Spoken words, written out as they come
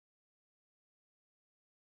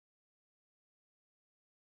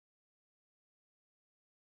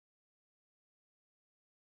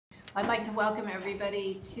I'd like to welcome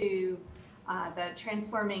everybody to the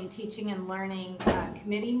Transforming Teaching and Learning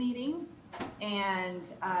Committee meeting. And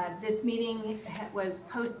this meeting was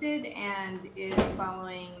posted and is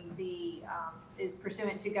following is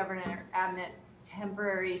pursuant to Governor Abbott's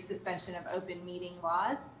temporary suspension of open meeting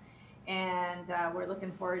laws. And we're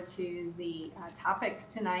looking forward to the topics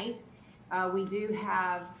tonight. We do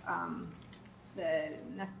have the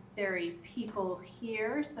necessary people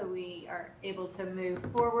here, so we are able to move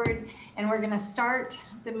forward. And we're going to start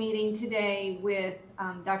the meeting today with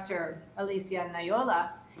Dr. Alicia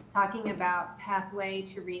Nayola talking about Pathway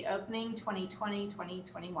to Reopening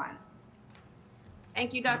 2020-2021.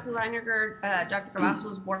 Thank you, Dr. Reiniger, Dr.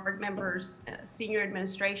 Cavazos, board members, senior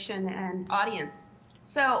administration, and audience.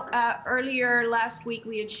 So earlier last week,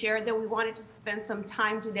 we had shared that we wanted to spend some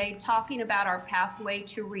time today talking about our pathway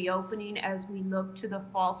to reopening as we look to the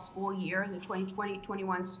fall school year, the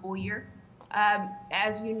 2020-21 school year.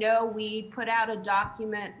 As you know, we put out a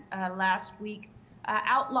document last week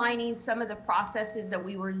outlining some of the processes that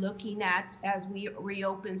we were looking at as we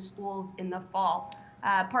reopen schools in the fall.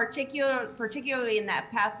 Particularly in that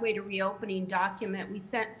pathway to reopening document, we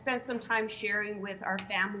spent some time sharing with our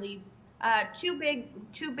families two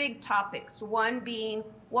big topics. One being,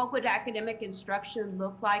 what would academic instruction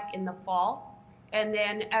look like in the fall? And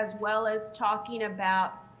then as well as talking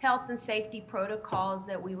about health and safety protocols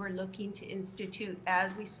that we were looking to institute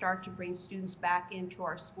as we start to bring students back into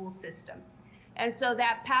our school system. And so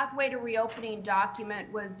that pathway to reopening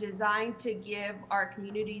document was designed to give our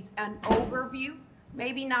communities an overview,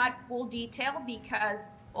 maybe not full detail, because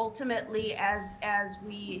ultimately, as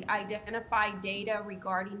we identify data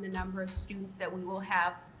regarding the number of students that we will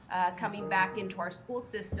have coming back into our school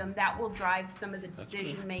system, that will drive some of the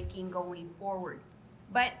decision making going forward.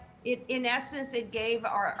 But in essence, it gave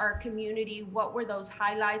our community what were those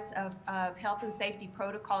highlights of health and safety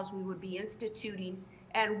protocols we would be instituting,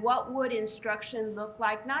 and what would instruction look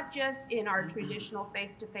like, not just in our traditional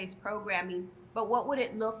face-to-face programming, but what would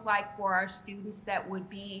it look like for our students that would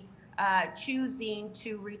be choosing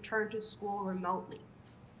to return to school remotely.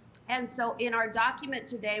 And so in our document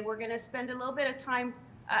today, we're going to spend a little bit of time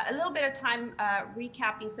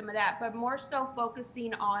recapping some of that, but more so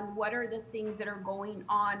focusing on what are the things that are going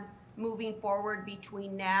on moving forward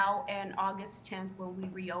between now and August 10th when we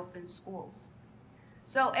reopen schools.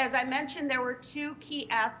 So as I mentioned, there were two key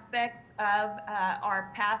aspects of our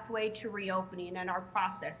pathway to reopening and our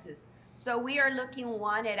processes. So we are looking,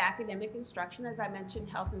 one, at academic instruction, as I mentioned,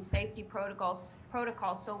 health and safety protocols.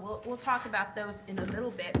 So we'll talk about those in a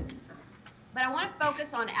little bit. But I want to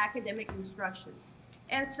focus on academic instruction.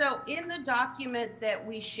 And so in the document that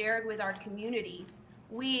we shared with our community,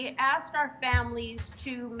 we asked our families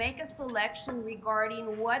to make a selection regarding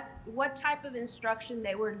what type of instruction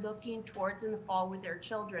they were looking towards in the fall with their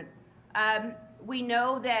children. We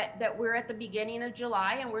know that we're at the beginning of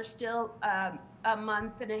July and we're still a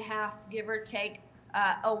month and a half, give or take,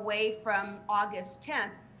 away from August 10th.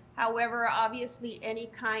 However, obviously, any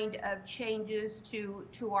kind of changes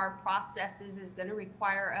to our processes is going to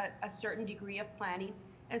require a certain degree of planning.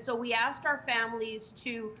 And so we asked our families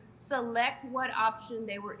to select what option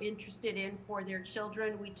they were interested in for their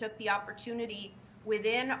children. We took the opportunity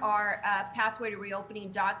within our Pathway to Reopening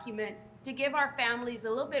document to give our families a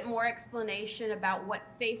little bit more explanation about what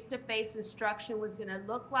face-to-face instruction was going to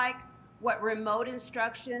look like, what remote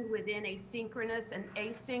instruction within a synchronous and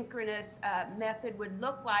asynchronous method would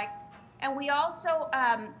look like. And we also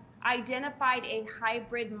identified a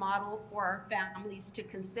hybrid model for our families to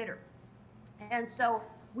consider. And so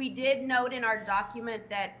we did note in our document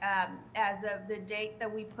that as of the date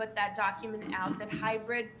that we put that document out, that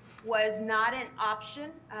hybrid was not an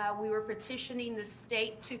option. We were petitioning the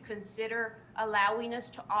state to consider allowing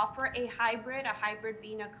us to offer a hybrid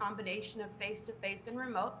being a combination of face-to-face and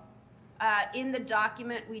remote. In the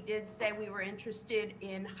document, we did say we were interested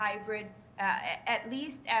in hybrid, at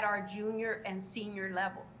least at our junior and senior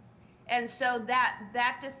level. And so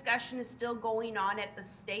that discussion is still going on at the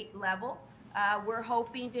state level. We're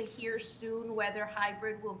hoping to hear soon whether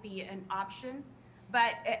hybrid will be an option.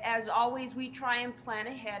 But as always, we try and plan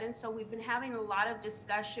ahead. And so we've been having a lot of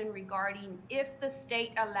discussion regarding if the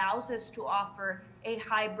state allows us to offer a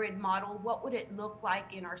hybrid model, what would it look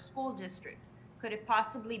like in our school district? Could it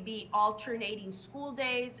possibly be alternating school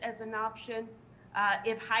days as an option?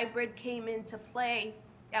 If hybrid came into play,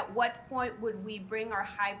 at what point would we bring our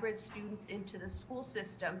hybrid students into the school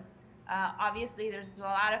system? Obviously, there's a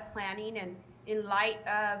lot of planning, and in light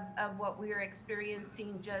of what we are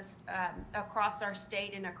experiencing just across our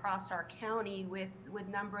state and across our county with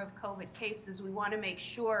number of COVID cases, we want to make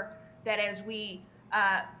sure that as we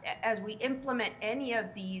as we implement any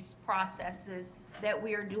of these processes, that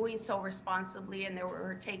we are doing so responsibly and that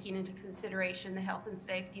we're taking into consideration the health and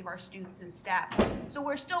safety of our students and staff. So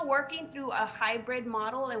we're still working through a hybrid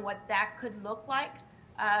model and what that could look like.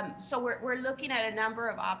 So we're looking at a number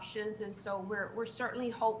of options, and so we're certainly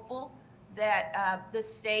hopeful that the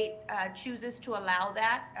state chooses to allow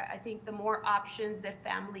that. I think the more options that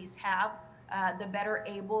families have, the better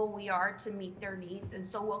able we are to meet their needs. And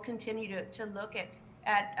so we'll continue to look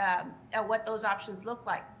at what those options look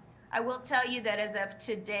like. I will tell you that as of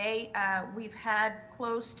today, we've had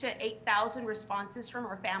close to 8,000 responses from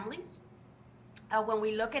our families. When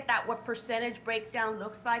we look at that, what percentage breakdown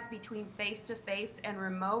looks like between face-to-face and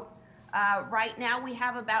remote, right now we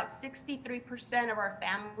have about 63% of our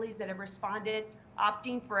families that have responded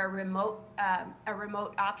opting for a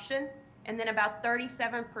remote option, and then about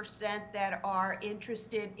 37% that are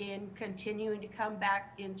interested in continuing to come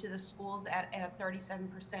back into the schools at a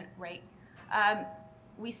 37% rate.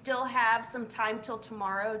 We still have some time till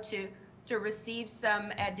tomorrow to receive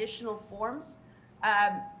some additional forms.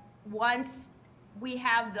 Once we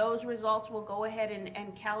have those results, we'll go ahead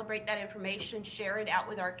and calibrate that information, share it out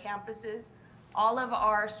with our campuses. All of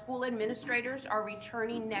our school administrators are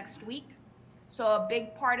returning next week. So a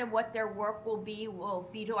big part of what their work will be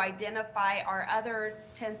to identify our other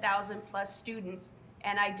 10,000 plus students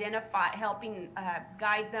and helping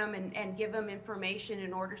guide them and give them information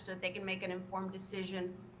in order so that they can make an informed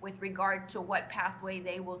decision with regard to what pathway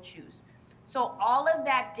they will choose. So all of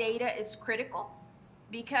that data is critical,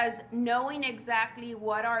 because knowing exactly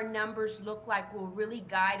what our numbers look like will really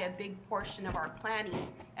guide a big portion of our planning.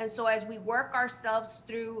 And so as we work ourselves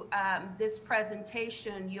through this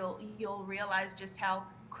presentation, you'll realize just how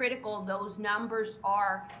critical those numbers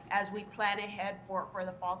are as we plan ahead for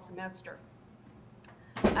the fall semester.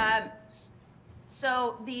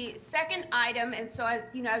 So the second item, and so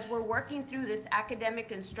as you know, as we're working through this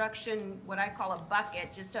academic instruction, what I call a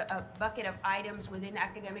bucket, just a bucket of items within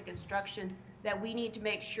academic instruction that we need to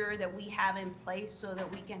make sure that we have in place so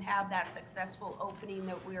that we can have that successful opening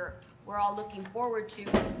that we're all looking forward to.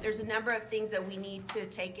 There's a number of things that we need to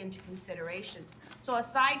take into consideration. So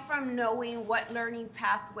aside from knowing what learning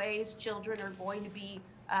pathways children are going to be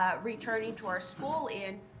returning to our school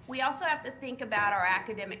in, we also have to think about our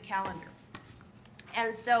academic calendar.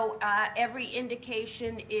 And so every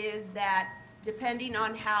indication is that depending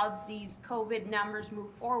on how these COVID numbers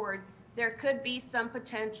move forward, there could be some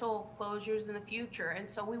potential closures in the future. And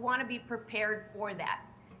so we want to be prepared for that.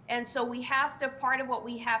 And so part of what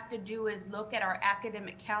we have to do is look at our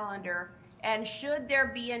academic calendar, and should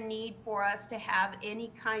there be a need for us to have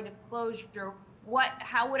any kind of closure,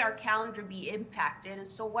 how would our calendar be impacted? And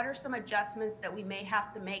so what are some adjustments that we may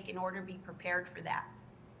have to make in order to be prepared for that?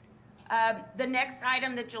 The next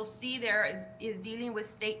item that you'll see there is dealing with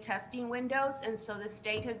state testing windows. And so the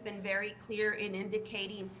state has been very clear in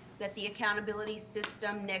indicating that the accountability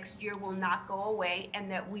system next year will not go away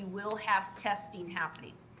and that we will have testing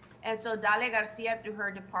happening. And so Dalia Garcia, through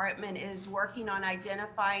her department, is working on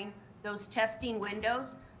identifying those testing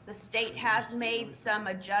windows. The state has made some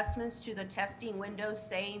adjustments to the testing windows,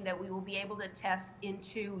 saying that we will be able to test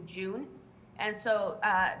into June. And so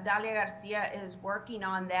Dalia Garcia is working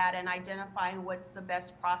on that and identifying what's the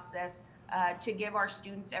best process to give our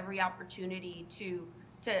students every opportunity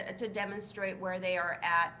to demonstrate where they are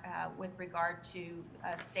at with regard to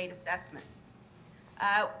state assessments.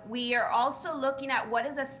 We are also looking at what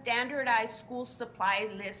does a standardized school supply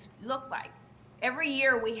list look like. Every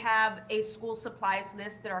year we have a school supplies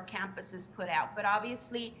list that our campuses put out, but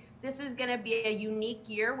obviously this is going to be a unique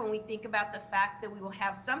year when we think about the fact that we will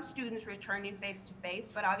have some students returning face-to-face,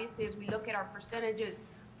 but obviously as we look at our percentages,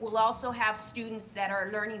 we'll also have students that are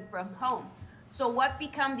learning from home. So what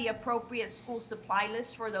become the appropriate school supply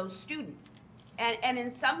list for those students? And in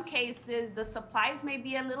some cases, the supplies may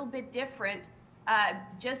be a little bit different,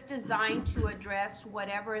 just designed to address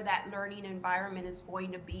whatever that learning environment is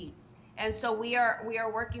going to be. And so we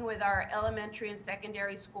are working with our elementary and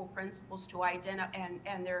secondary school principals to identify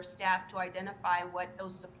and their staff to identify what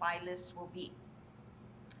those supply lists will be.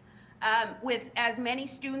 With as many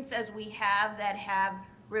students as we have that have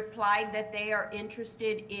replied that they are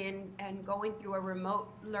interested in and going through a remote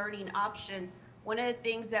learning option, one of the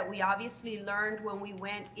things that we obviously learned when we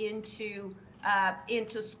went into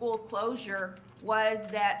school closure was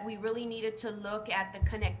that we really needed to look at the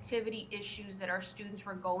connectivity issues that our students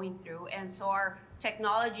were going through. And so our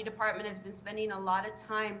technology department has been spending a lot of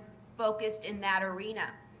time focused in that arena.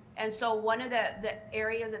 And so one of the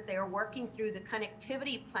areas that they are working through, the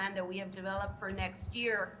connectivity plan that we have developed for next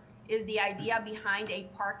year, is the idea behind a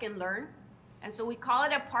park and learn. And so we call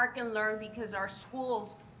it a park and learn because our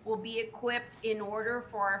schools will be equipped in order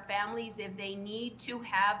for our families, if they need to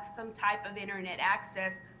have some type of internet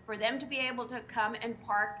access, for them to be able to come and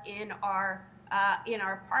park in our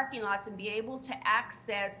parking lots and be able to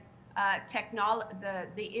access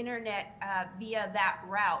the internet via that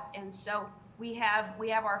route. And so we have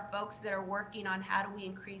our folks that are working on how do we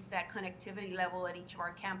increase that connectivity level at each of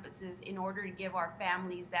our campuses in order to give our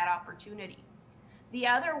families that opportunity. The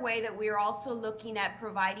other way that we are also looking at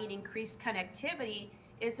providing increased connectivity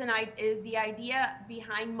is the idea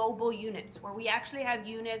behind mobile units, where we actually have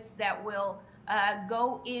units that will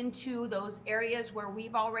go into those areas where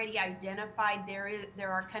we've already identified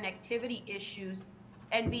there are connectivity issues,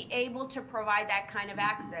 and be able to provide that kind of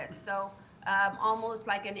access. So almost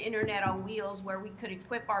like an internet on wheels, where we could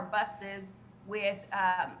equip our buses with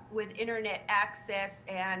internet access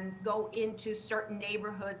and go into certain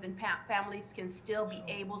neighborhoods, and families can still be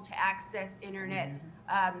able to access internet.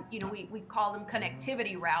 We call them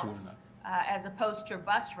connectivity routes as opposed to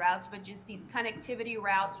bus routes, but just these connectivity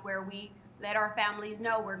routes where we let our families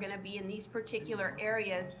know we're going to be in these particular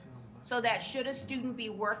areas, so that should a student be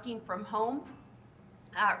working from home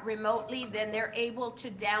remotely, then they're able to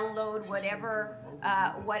download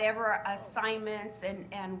whatever assignments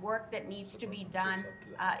and work that needs to be done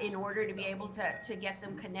in order to be able to get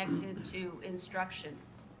them connected to instruction.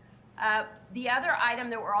 The other item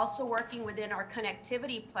that we're also working within our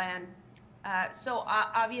connectivity plan,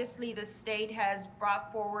 obviously the state has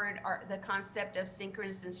brought forward the concept of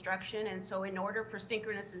synchronous instruction, and so in order for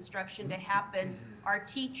synchronous instruction to happen, our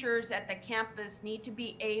teachers at the campus need to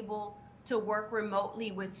be able to work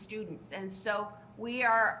remotely with students. And so we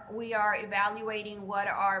are evaluating what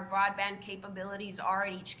our broadband capabilities are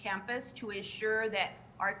at each campus to ensure that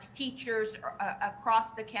our teachers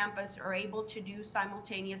across the campus are able to do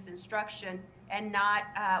simultaneous instruction and not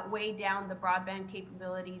weigh down the broadband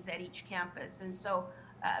capabilities at each campus. And so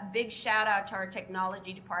big shout out to our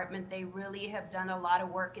technology department. They really have done a lot of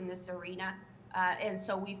work in this arena. And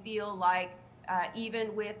so we feel like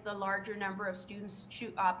even with the larger number of students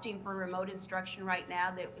opting for remote instruction right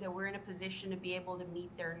now, that we're in a position to be able to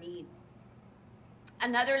meet their needs.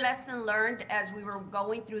 Another lesson learned as we were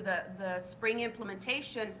going through the spring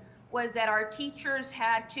implementation was that our teachers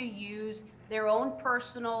had to use their own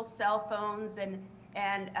personal cell phones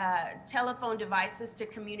and telephone devices to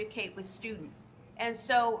communicate with students. And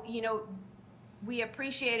so, we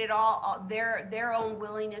appreciated all their own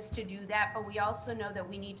willingness to do that, but we also know that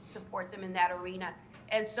we need to support them in that arena.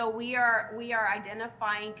 And so we are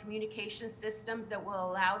identifying communication systems that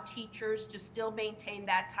will allow teachers to still maintain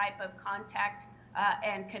that type of contact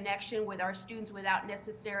and connection with our students without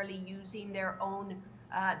necessarily using their own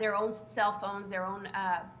cell phones, their own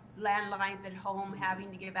landlines at home, having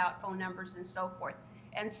to give out phone numbers and so forth.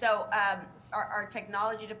 And so our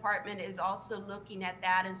technology department is also looking at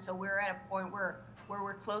that, and so we're at a point where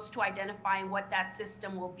we're close to identifying what that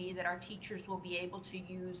system will be that our teachers will be able to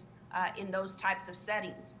use in those types of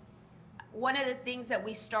settings. One of the things that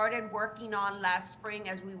we started working on last spring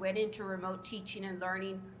as we went into remote teaching and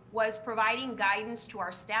learning was providing guidance to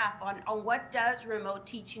our staff on what does remote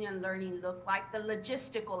teaching and learning look like, the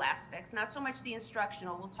logistical aspects, not so much the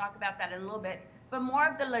instructional, we'll talk about that in a little bit, but more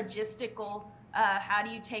of the logistical. How do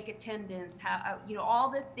you take attendance? How all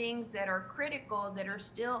the things that are critical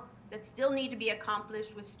that still need to be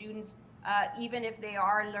accomplished with students, even if they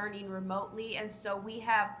are learning remotely. And so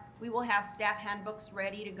we will have staff handbooks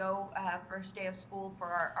ready to go first day of school for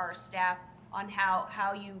our staff on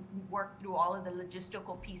how you work through all of the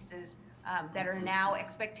logistical pieces that are now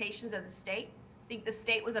expectations of the state. I think the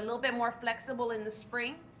state was a little bit more flexible in the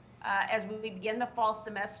spring. As we begin the fall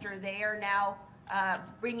semester, they are now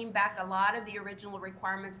bringing back a lot of the original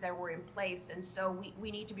requirements that were in place, and so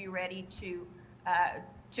we need to be ready to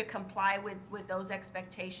comply with those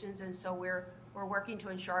expectations, and so we're working to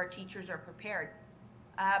ensure our teachers are prepared.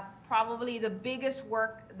 Probably the biggest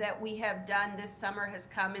work that we have done this summer has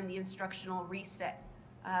come in the instructional reset.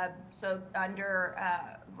 So under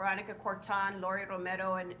Veronica Cortan, Lori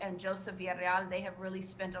Romero, and Joseph Villarreal, they have really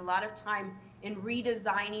spent a lot of time in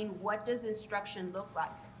redesigning what does instruction look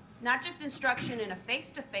like. Not just instruction in a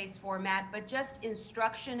face-to-face format, but just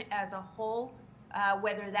instruction as a whole,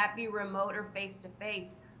 whether that be remote or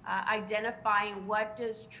face-to-face, identifying what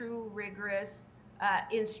does true rigorous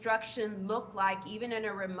instruction look like, even in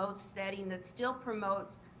a remote setting that still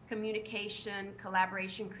promotes communication,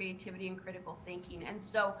 collaboration, creativity, and critical thinking. And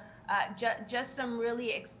so just some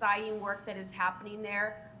really exciting work that is happening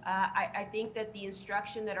there. I think that the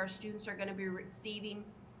instruction that our students are going to be receiving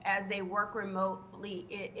as they work remotely,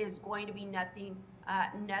 it is going to be nothing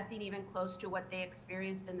nothing even close to what they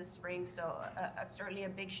experienced in the spring. So certainly a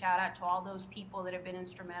big shout out to all those people that have been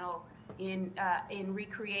instrumental in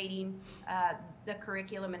recreating the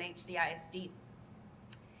curriculum in HCISD.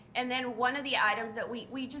 And then one of the items that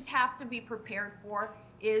we just have to be prepared for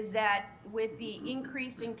is that with the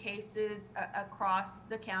increase in cases across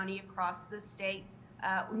the county, across the state,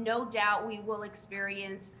 no doubt we will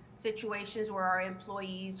experience situations where our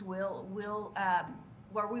employees where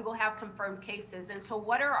we will have confirmed cases. And so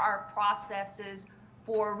what are our processes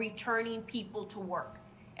for returning people to work?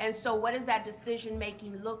 And so what does that decision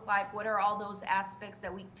making look like? What are all those aspects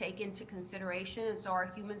that we take into consideration? And so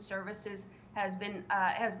our human services has been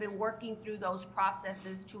working through those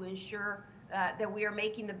processes to ensure that we are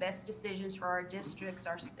making the best decisions for our districts,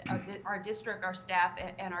 our district, our staff,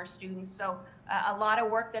 and our students. So a lot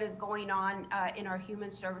of work that is going on in our human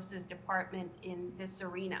services department in this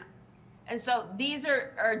arena. And so these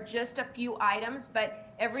are just a few items,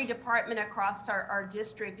 but every department across our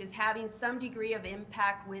district is having some degree of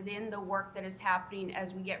impact within the work that is happening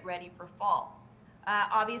as we get ready for fall.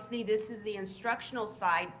 Obviously, this is the instructional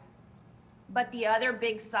side, but the other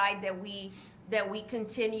big side that we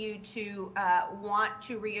continue to want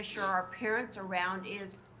to reassure our parents around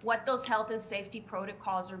is what those health and safety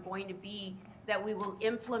protocols are going to be that we will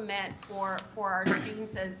implement for our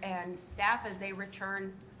students and staff as they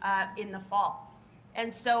return in the fall.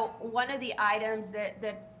 And so one of the items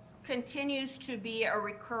that continues to be a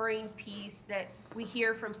recurring piece that we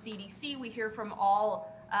hear from CDC, we hear from all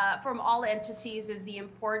entities, is the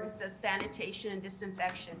importance of sanitation and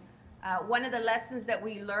disinfection. One of the lessons that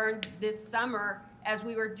we learned this summer as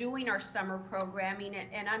we were doing our summer programming,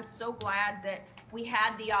 and I'm so glad that we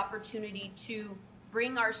had the opportunity to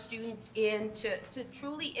bring our students in to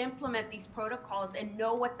truly implement these protocols and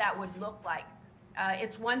know what that would look like.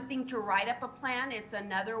 It's one thing to write up a plan, it's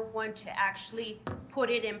another one to actually put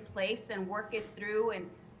it in place and work it through and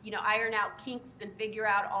iron out kinks and figure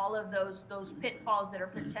out all of those pitfalls that are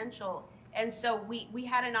potential. And so we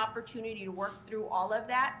had an opportunity to work through all of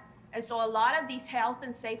that. And so a lot of these health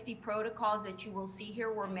and safety protocols that you will see here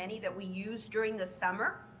were many that we used during the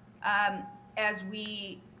summer as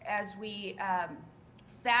we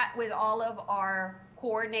sat with all of our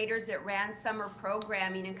coordinators that ran summer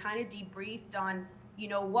programming and kind of debriefed on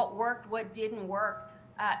what worked, what didn't work.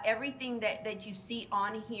 Everything that you see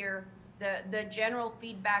on here, the general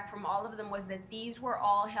feedback from all of them was that these were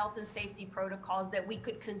all health and safety protocols that we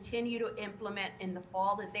could continue to implement in the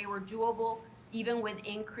fall, that they were doable even with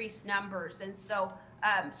increased numbers. And so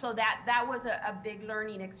that was a big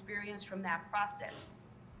learning experience from that process.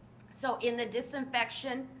 So in the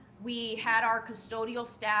disinfection, we had our custodial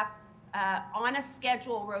staff on a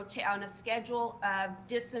schedule of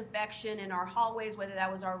disinfection in our hallways, whether that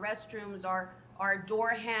was our restrooms, our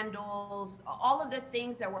door handles, all of the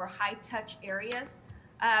things that were high touch areas.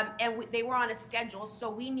 And they were on a schedule, so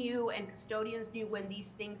we knew and custodians knew when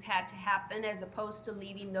these things had to happen as opposed to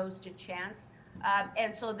leaving those to chance.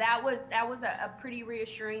 And so that was a pretty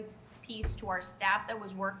reassuring piece to our staff that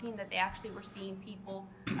was working, that they actually were seeing people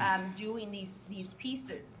doing these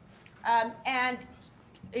pieces. And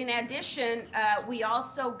in addition, we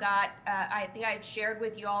also got, I think I had shared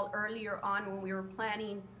with you all earlier on when we were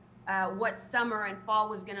planning what summer and fall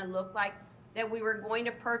was going to look like, that we were going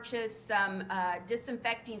to purchase some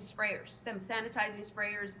disinfecting sprayers, some sanitizing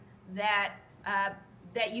sprayers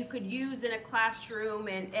that you could use in a classroom,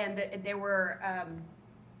 and they were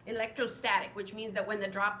electrostatic, which means that when the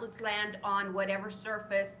droplets land on whatever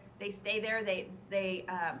surface, they stay there. They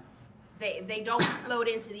don't float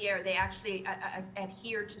into the air. They actually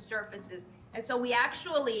adhere to surfaces. And so we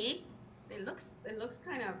actually, it looks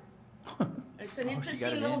kind of, it's an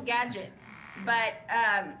interesting little gadget.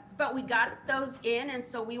 But we got those in, and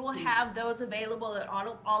so we will have those available at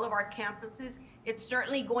all of our campuses. It's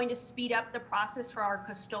certainly going to speed up the process for our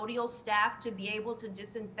custodial staff to be able to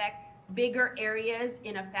disinfect bigger areas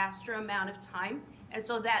in a faster amount of time. And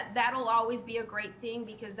so that'll always be a great thing,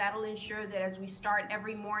 because that'll ensure that as we start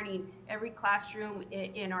every morning, every classroom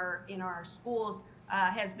in our schools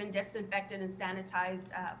has been disinfected and sanitized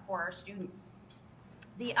for our students.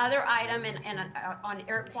 The other item on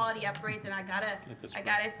air quality upgrades, and I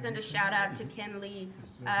gotta send a shout out to Ken Lee.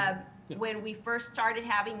 When we first started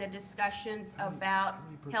having the discussions about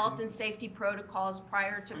health and safety protocols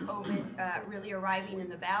prior to COVID really arriving in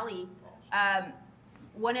the Valley,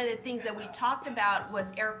 one of the things that we talked about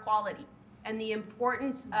was air quality and the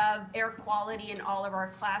importance of air quality in all of our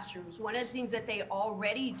classrooms. One of the things that they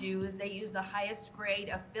already do is they use the highest grade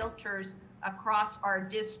of filters across our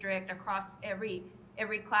district, across every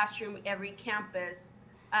classroom, every campus.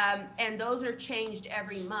 And those are changed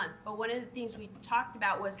every month. But one of the things we talked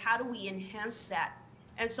about was how do we enhance that?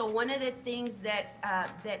 And so one of the things that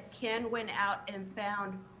that Ken went out and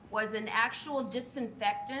found was an actual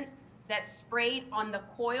disinfectant that sprayed on the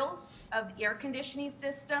coils of the air conditioning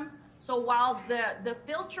system. So while the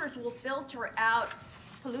filters will filter out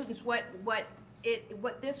pollutants,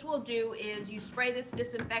 what this will do is you spray this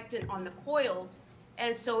disinfectant on the coils,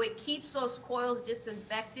 and so it keeps those coils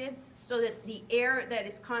disinfected, so that the air that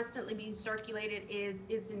is constantly being circulated is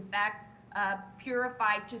in fact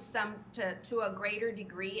purified to a greater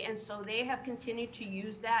degree. And so they have continued to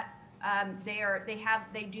use that.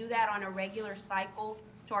 They do that on a regular cycle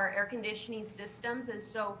to our air conditioning systems. And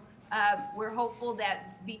so we're hopeful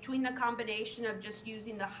that between the combination of just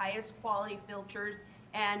using the highest quality filters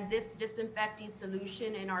and this disinfecting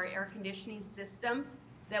solution in our air conditioning system,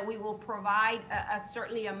 that we will provide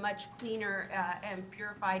certainly a much cleaner and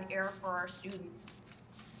purified air for our students.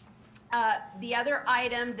 The other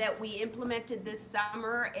item that we implemented this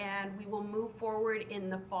summer and we will move forward in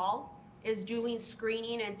the fall is doing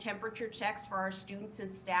screening and temperature checks for our students and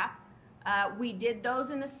staff. We did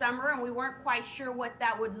those in the summer and we weren't quite sure what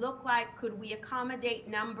that would look like. Could we accommodate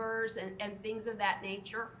numbers and things of that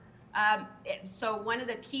nature? So one of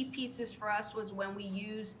the key pieces for us was when we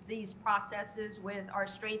used these processes with our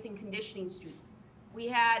strength and conditioning students. We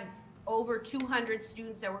had over 200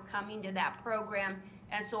 students that were coming to that program,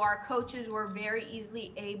 and so our coaches were very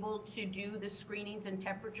easily able to do the screenings and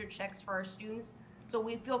temperature checks for our students. So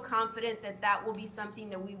we feel confident that that will be something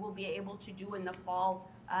that we will be able to do in the fall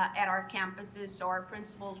at our campuses. So our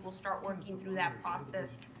principals will start working through that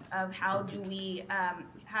process of how do we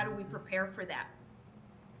prepare for that.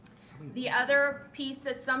 The other piece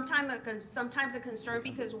that's sometimes a concern,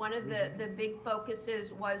 because one of the big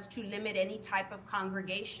focuses was to limit any type of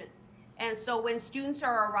congregation. And so when students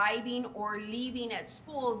are arriving or leaving at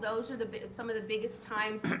school, those are some of the biggest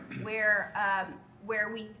times where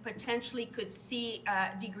we potentially could see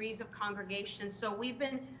degrees of congregation. So we've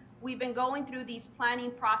been going through these planning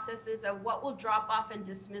processes of what will drop off and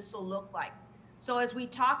dismissal look like. So as we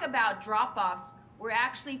talk about drop-offs,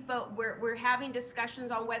 we're having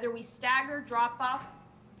discussions on whether we stagger drop-offs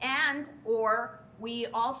or we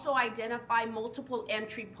also identify multiple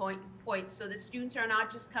entry points. So the students are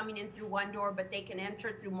not just coming in through one door, but they can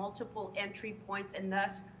enter through multiple entry points, and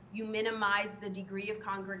thus you minimize the degree of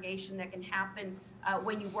congregation that can happen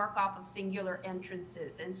when you work off of singular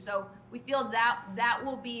entrances. And so we feel that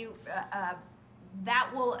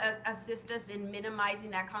will assist us in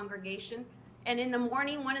minimizing that congregation. And in the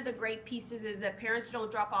morning, one of the great pieces is that parents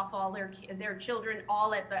don't drop off all their children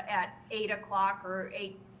all at 8 o'clock or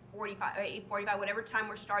 8:45, whatever time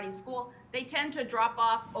we're starting school. They tend to drop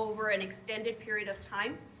off over an extended period of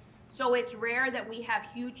time. So it's rare that we have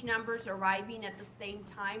huge numbers arriving at the same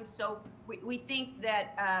time. So we think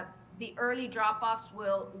that the early drop-offs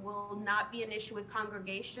will not be an issue with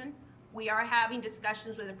congregation. We are having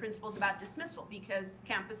discussions with the principals about dismissal, because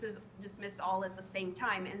campuses dismiss all at the same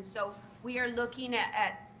time. And so we are looking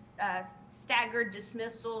at staggered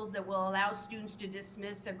dismissals that will allow students to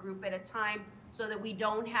dismiss a group at a time, so that we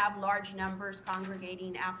don't have large numbers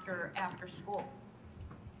congregating after school.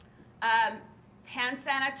 Hand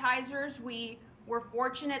sanitizers, we were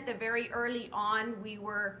fortunate that very early on we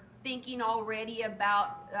were thinking already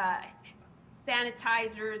about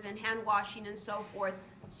sanitizers and hand washing and so forth.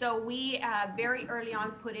 So we very early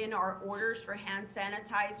on put in our orders for hand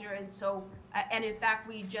sanitizer, and so and in fact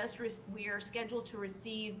we are scheduled to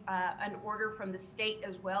receive an order from the state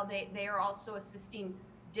as well. They are also assisting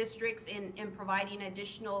districts in providing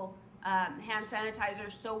additional hand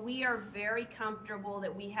sanitizers. So we are very comfortable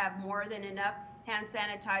that we have more than enough hand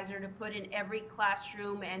sanitizer to put in every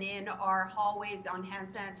classroom and in our hallways on hand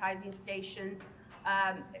sanitizing stations,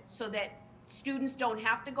 so that students don't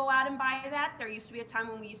have to go out and buy that. There used to be a time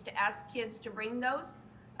when we used to ask kids to bring those.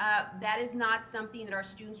 That is not something that our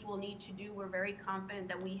students will need to do. We're very confident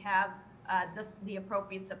that we have the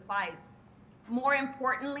appropriate supplies. More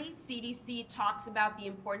importantly, CDC talks about the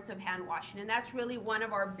importance of hand washing, and that's really one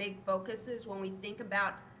of our big focuses when we think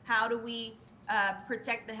about how do we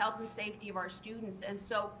protect the health and safety of our students. And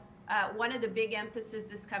so one of the big emphasis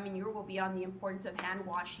this coming year will be on the importance of hand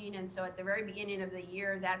washing. And so at the very beginning of the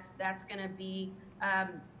year, that's going to be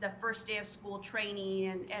the first day of school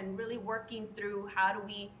training and really working through how do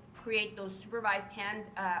we create those supervised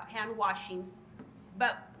hand washings.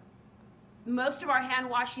 But most of our hand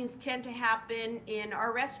washings tend to happen in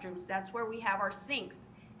our restrooms. That's where we have our sinks.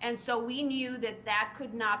 And so we knew that that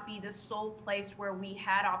could not be the sole place where we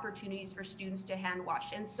had opportunities for students to hand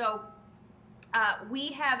wash. And so we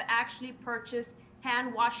have actually purchased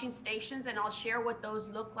hand washing stations, and I'll share what those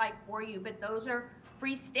look like for you. But those are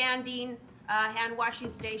freestanding hand washing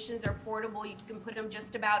stations. Are portable. You can put them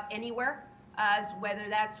just about anywhere, whether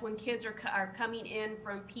that's when kids are coming in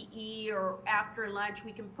from PE or after lunch.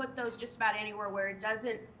 We can put those just about anywhere where it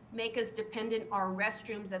doesn't make us dependent on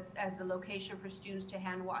restrooms as the location for students to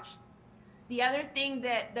hand wash. The other thing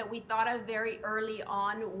that we thought of very early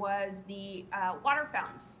on was the water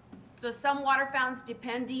fountains. So some water fountains,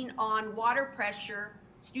 depending on water pressure,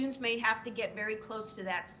 students may have to get very close to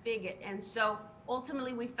that spigot. And so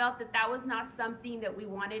ultimately we felt that that was not something that we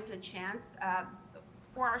wanted to chance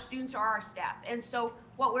for our students or our staff. And so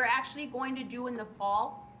what we're actually going to do in the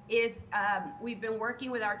fall is we've been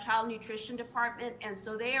working with our child nutrition department, and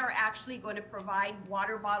so they are actually going to provide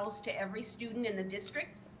water bottles to every student in the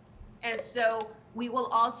district. And so we will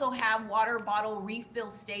also have water bottle refill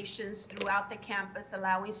stations throughout the campus,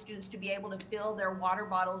 allowing students to be able to fill their water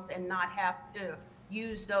bottles and not have to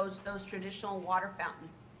use those traditional water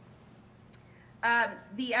fountains.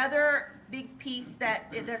 The other big piece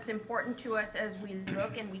that's important to us as we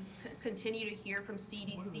look and we continue to hear from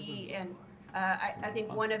CDC, and I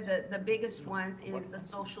think one of the biggest ones is the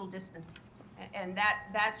social distancing. And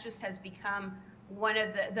that just has become one of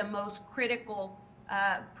the most critical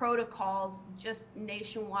protocols just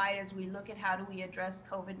nationwide as we look at how do we address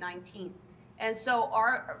COVID-19. And so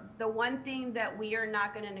the one thing that we are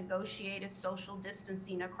not going to negotiate is social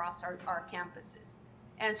distancing across our campuses.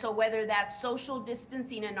 And so whether that's social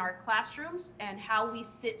distancing in our classrooms and how we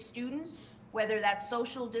sit students, whether that's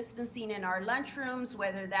social distancing in our lunchrooms,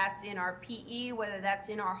 whether that's in our PE, whether that's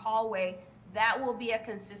in our hallway, that will be a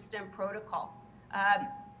consistent protocol.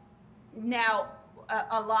 Now,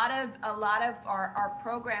 a lot of our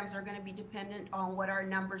programs are going to be dependent on what our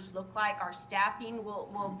numbers look like. Our staffing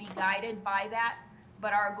will be guided by that,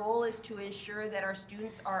 but our goal is to ensure that our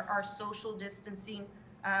students are social distancing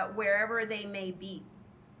wherever they may be.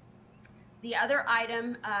 The other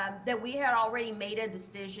item that we had already made a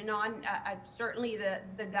decision on, certainly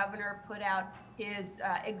the governor put out his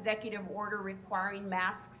executive order requiring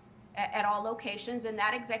masks at all locations, and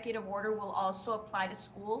that executive order will also apply to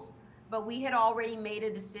schools. But we had already made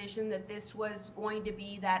a decision that this was going to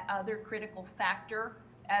be that other critical factor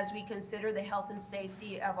as we consider the health and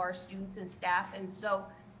safety of our students and staff. And so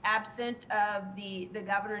absent of the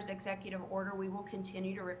governor's executive order, we will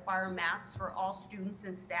continue to require masks for all students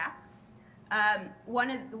and staff.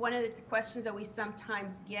 One of the questions that we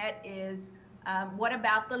sometimes get is, what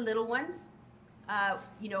about the little ones?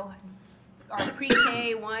 You know, our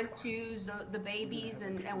pre-K, 1, 2s, the babies,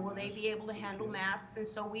 and will they be able to handle masks? And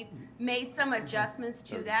so we've made some adjustments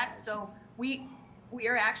to that. So we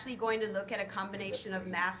are actually going to look at a combination of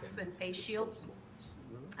masks and face shields.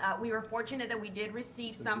 We were fortunate that we did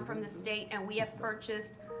receive some from the state, and we have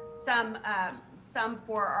purchased some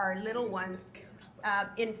for our little ones.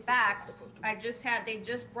 In fact, they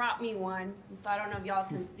just brought me one, so I don't know if y'all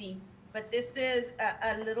can see, but this is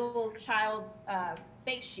a little child's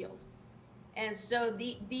face shield. And so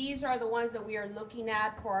these are the ones that we are looking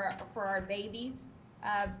at for our babies.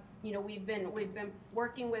 You know, we've been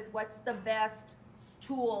working with what's the best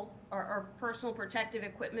tool or personal protective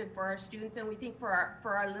equipment for our students, and we think for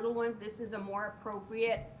our little ones, this is a more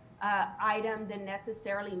appropriate item than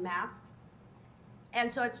necessarily masks.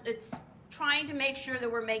 And so it's trying to make sure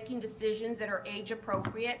that we're making decisions that are age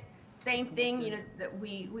appropriate. Same thing, you know, that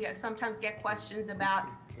we sometimes get questions about,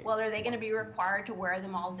 well, are they going to be required to wear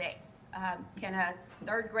them all day? Can a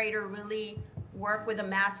third grader really work with a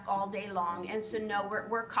mask all day long? And so no,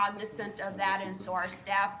 we're cognizant of that, and so our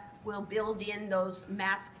staff will build in those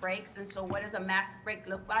mask breaks. And so what does a mask break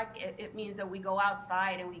look like? It means that we go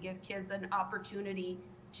outside and we give kids an opportunity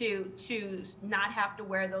to not have to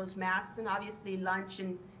wear those masks. And obviously lunch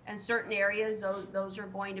and certain areas, those are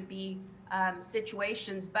going to be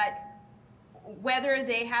situations. But whether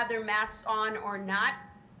they have their masks on or not,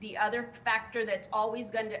 the other factor that's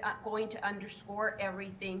always going to underscore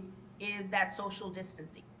everything is that social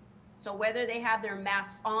distancing. So whether they have their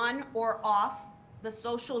masks on or off, the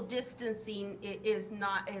social distancing is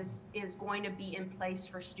going to be in place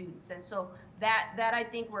for students. And so that I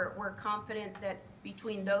think we're confident that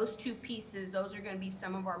between those two pieces, those are going to be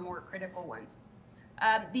some of our more critical ones.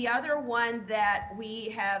 The other one that we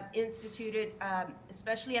have instituted,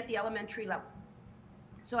 especially at the elementary level.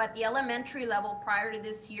 So at the elementary level, prior to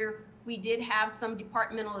this year, we did have some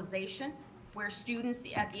departmentalization where students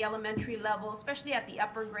at the elementary level, especially at the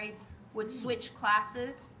upper grades, would switch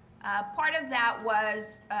classes Part of that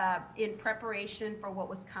was in preparation for what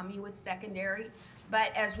was coming with secondary.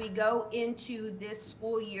 But as we go into this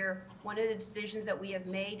school year, one of the decisions that we have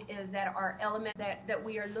made is that our element that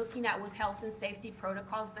we are looking at with health and safety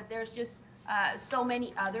protocols, but there's just so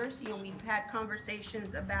many others. You know, we've had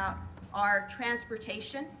conversations about our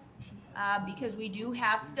transportation, because we do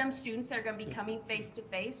have some students that are going to be coming face to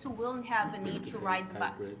face who will have the need to ride the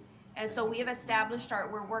bus. And so we have established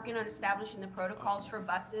we're working on establishing the protocols for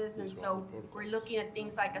buses. And so we're looking at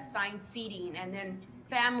things like assigned seating and then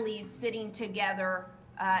families sitting together,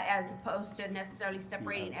 as opposed to necessarily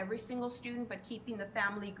separating every single student, but keeping the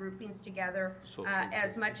family groupings together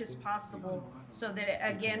as much as possible, so that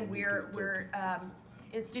again, we're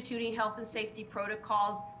instituting health and safety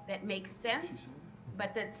protocols that make sense,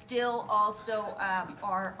 but that still also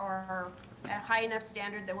are at a high enough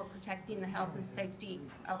standard that we're protecting the health and safety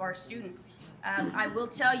of our students. I will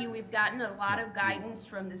tell you, we've gotten a lot of guidance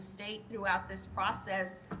from the state throughout this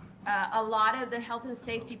process. A lot of the health and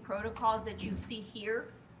safety protocols that you see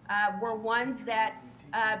here were ones that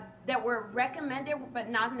were recommended but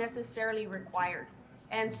not necessarily required.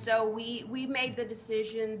 And so we made the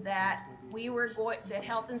decision that that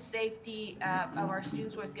health and safety of our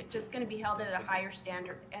students was just going to be held at a higher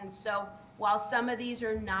standard. And so while some of these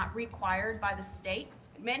are not required by the state,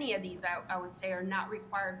 many of these I would say are not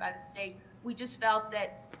required by the state, we just felt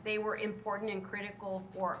that they were important and critical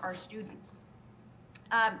for our students.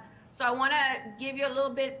 So I want to give you a little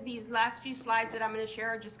bit, these last few slides that I'm going to share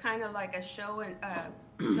are just kind of like a show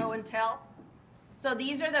and tell. So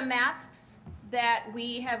these are the masks that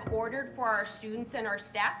we have ordered for our students and our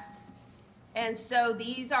staff. And so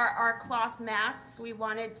these are our cloth masks. We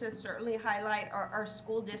wanted to certainly highlight our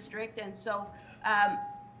school district. And so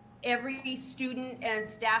every student and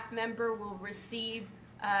staff member will receive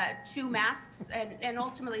 2 masks, and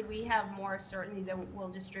ultimately we have more certainly that we'll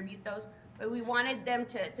distribute those. But we wanted them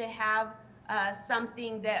to have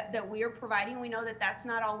something that we are providing. We know that that's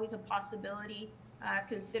not always a possibility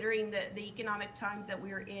considering the economic times that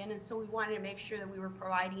we are in. And so we wanted to make sure that we were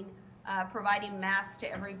providing masks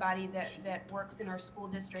to everybody that works in our school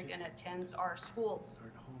district and attends our schools.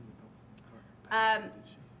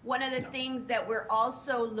 One of the things that we're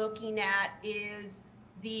also looking at is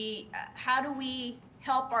how do we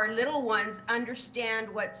help our little ones understand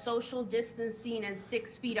what social distancing and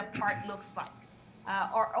 6 feet apart looks like.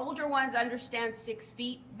 Our older ones understand 6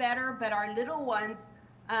 feet better, but our little ones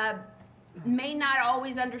may not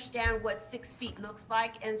always understand what 6 feet looks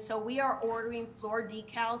like. And so we are ordering floor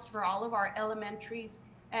decals for all of our elementaries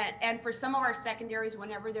and for some of our secondaries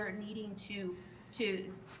whenever they're needing to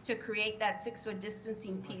create that 6 foot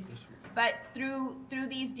distancing piece. But through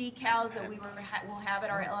these decals that we'll have at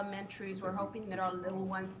our elementaries, we're hoping that our little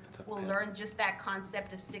ones will learn just that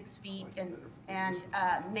concept of 6 feet and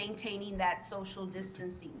maintaining that social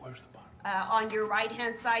distancing. On your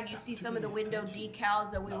right-hand side, you see some of the window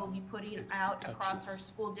decals that we will be putting out across our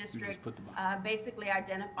school district, basically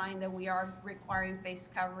identifying that we are requiring face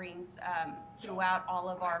coverings throughout all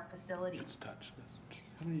of our facilities.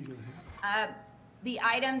 The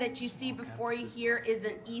item that you see before you here is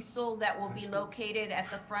an easel that will be located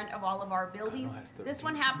at the front of all of our buildings. This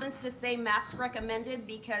one happens to say mask recommended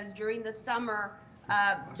because during the summer,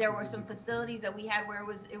 there were some facilities that we had where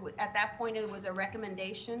at that point it was a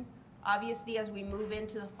recommendation. Obviously, as we move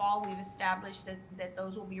into the fall, we've established that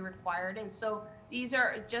those will be required. And so these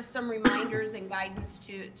are just some reminders and guidance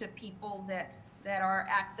to people that are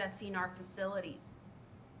accessing our facilities.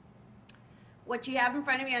 What you have in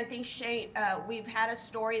front of me, I think, Shane, we've had a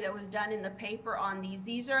story that was done in the paper on these.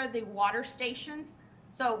 These are the water stations.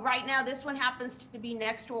 So right now, this one happens to be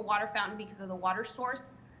next to a water fountain because of the water source.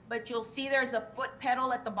 But you'll see there's a foot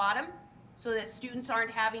pedal at the bottom so that students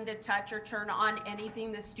aren't having to touch or turn on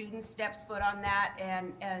anything. The student steps foot on that,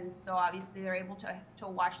 and so obviously they're able to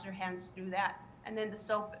wash their hands through that. And then the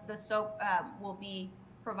soap will be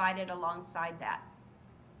provided alongside that.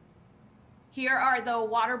 Here are the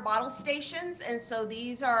water bottle stations, and so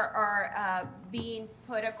these are being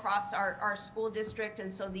put across our school district,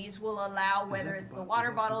 and so these will allow, whether it's the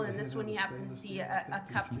water bottle, and this one you happen to see a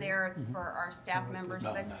cup there for our staff members,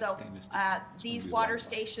 but so these water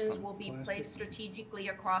stations will be placed strategically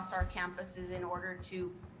across our campuses in order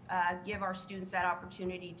to give our students that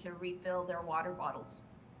opportunity to refill their water bottles.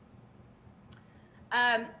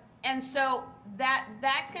 And so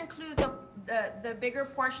that concludes the bigger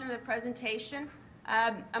portion of the presentation.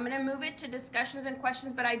 I'm going to move it to discussions and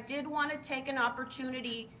questions, but I did want to take an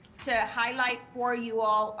opportunity to highlight for you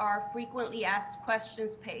all our frequently asked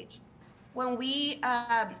questions page. When we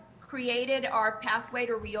created our Pathway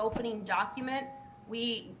to Reopening document,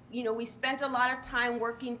 we spent a lot of time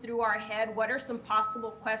working through our head, what are some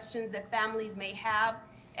possible questions that families may have?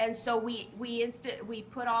 And so we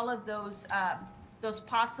put all of those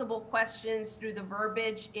possible questions through the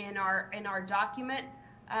verbiage in our document.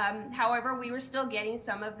 However, we were still getting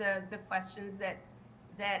some of the questions that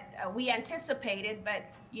we anticipated, but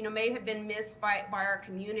may have been missed by our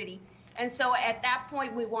community. And so at that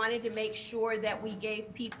point, we wanted to make sure that we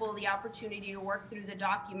gave people the opportunity to work through the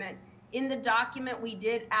document. In the document, we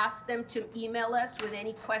did ask them to email us with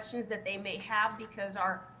any questions that they may have, because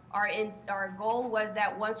our goal was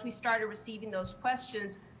that once we started receiving those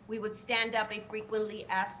questions, we would stand up a frequently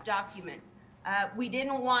asked document. We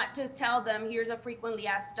didn't want to tell them, here's a frequently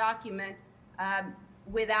asked document,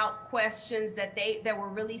 without questions that were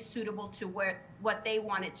really suitable to what they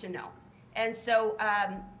wanted to know. And so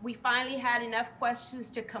we finally had enough questions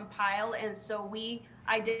to compile, and so we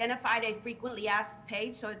identified a frequently asked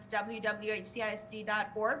page. So it's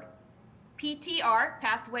www.hcisd.org, PTR,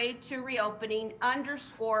 Pathway to Reopening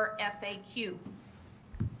 _FAQ.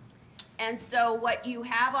 And so what you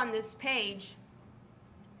have on this page,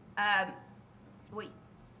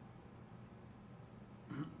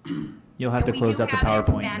 You'll have to close out the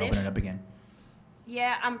PowerPoint and open it up again.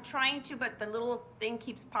 Yeah, I'm trying to, but the little thing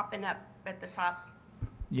keeps popping up at the top.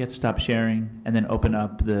 You have to stop sharing and then open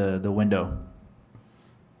up the window.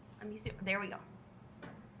 Let me see. There we go.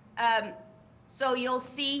 So you'll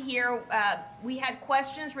see here, we had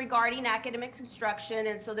questions regarding academic instruction,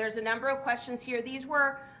 and so there's a number of questions here. These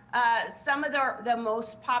were some of the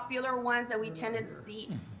most popular ones that we tended to see.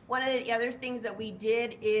 One of the other things that we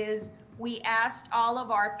did is we asked all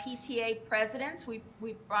of our PTA presidents, we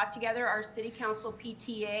brought together our city council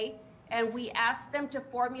PTA, and we asked them to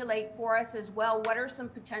formulate for us as well, what are some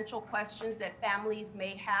potential questions that families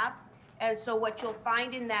may have. And so what you'll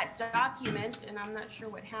find in that document, and I'm not sure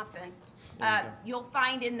what happened, you'll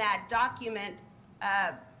find in that document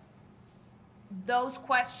those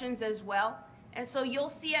questions as well. And so you'll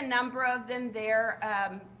see a number of them there,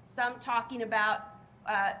 some talking about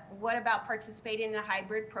what about participating in a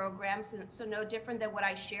hybrid program? So no different than what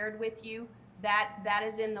I shared with you, that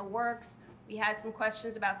is in the works. We had some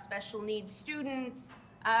questions about special needs students.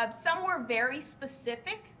 Some were very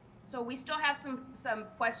specific. So we still have some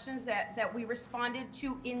questions that we responded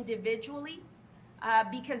to individually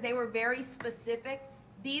because they were very specific.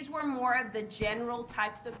 These were more of the general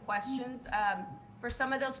types of questions. For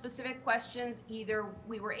some of those specific questions, either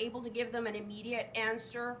we were able to give them an immediate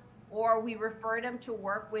answer, or we referred them to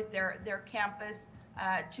work with their campus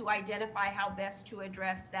to identify how best to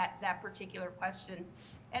address that particular question.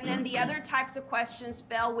 And then the other types of questions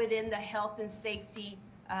fell within the health and safety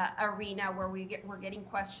arena, where we're getting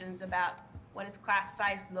questions about what does class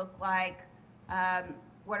size look like,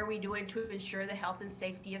 what are we doing to ensure the health and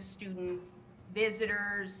safety of students,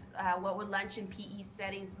 visitors, what would lunch and PE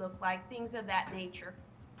settings look like, things of that nature.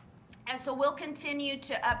 And so we'll continue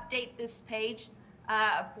to update this page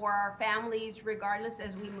for our families regardless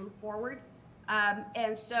as we move forward.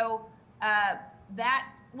 And so that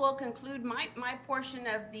will conclude my portion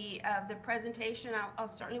of the presentation. I'll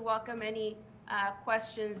certainly welcome any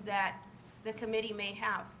questions that the committee may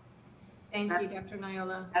have. Thank you, Dr.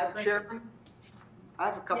 Noyola. Madam Chairman, I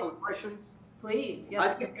have a couple of questions. Please,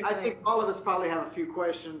 yes. I think all of us probably have a few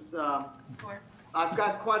questions. Sure. I've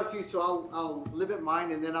got quite a few, so I'll limit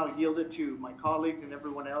mine and then I'll yield it to my colleagues and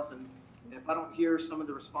everyone else. And if I don't hear some of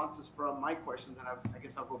the responses from my questions, then I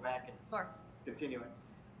guess I'll go back and continue it.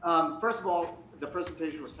 First of all, the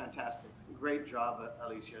presentation was fantastic. Great job,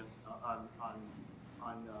 Alicia, on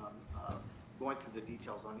going through the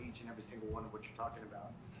details on each and every single one of what you're talking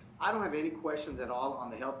about. I don't have any questions at all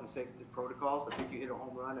on the health and safety protocols. I think you hit a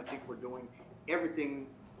home run. I think we're doing everything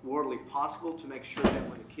worldly possible to make sure that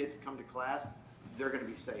when the kids come to class, they're going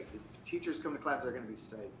to be safe. If the teachers come to class, they're going to be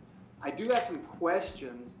safe. I do have some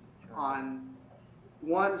questions on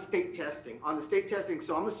one, state testing. On the state testing,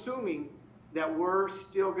 so I'm assuming that we're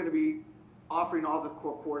still going to be offering all the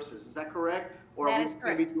core courses. Is that correct? Or are we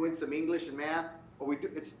going to be doing some English and math? Or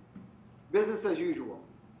it's business as usual?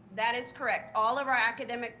 That is correct. All of our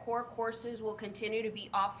academic core courses will continue to be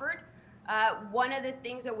offered. One of the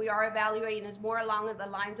things that we are evaluating is more along the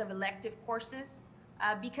lines of elective courses,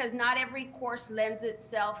 because not every course lends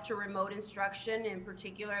itself to remote instruction, in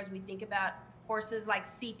particular as we think about courses like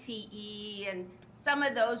CTE, and some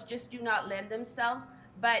of those just do not lend themselves.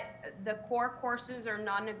 But the core courses are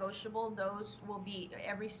non-negotiable. Those will be,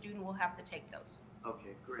 every student will have to take those.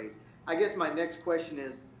 Okay, great. I guess my next question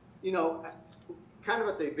is, you know, kind of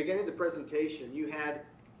at the beginning of the presentation, you had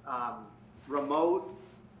remote,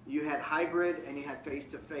 you had hybrid, and you had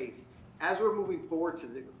face-to-face. As we're moving forward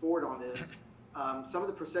on this, some of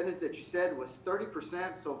the percentage that you said was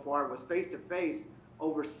 30% so far was face-to-face.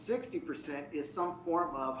 Over 60% is some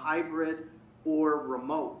form of hybrid or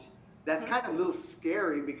remote. That's kind of a little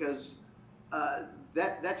scary because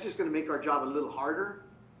that's just going to make our job a little harder,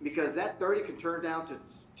 because that 30 can turn down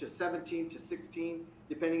to 17 to 16,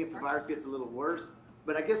 depending if the virus gets a little worse.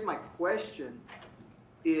 But I guess my question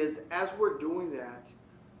is, as we're doing that,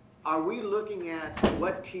 are we looking at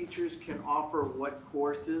what teachers can offer what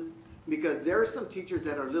courses? Because there are some teachers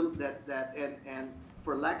that are and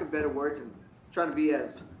for lack of better words, and trying to be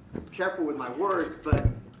as careful with my words, but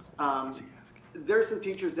there's some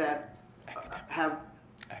teachers that have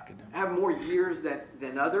more years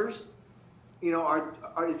than others. You know,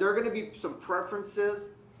 is there going to be some preferences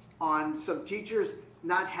on some teachers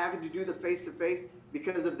not having to do the face-to-face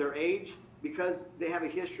because of their age, because they have a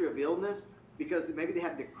history of illness, because maybe they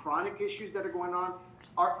have the chronic issues that are going on?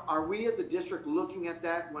 Are we as a district looking at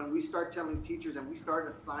that when we start telling teachers and we start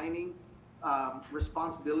assigning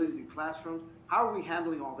responsibilities in classrooms? How are we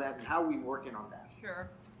handling all that, and how are we working on that? Sure.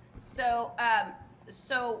 So,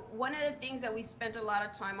 so one of the things that we spent a lot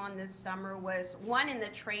of time on this summer was, one, in the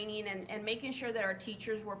training and making sure that our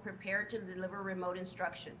teachers were prepared to deliver remote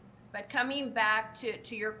instruction. But coming back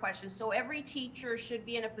to your question, so every teacher should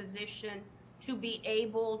be in a position to be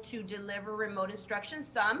able to deliver remote instruction.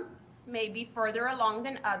 Some may be further along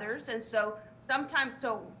than others. And so sometimes,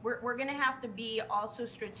 we're going to have to be also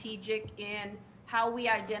strategic in how we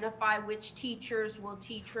identify which teachers will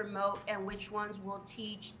teach remote and which ones will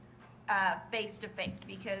teach face-to-face,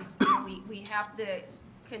 because we have to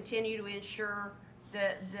continue to ensure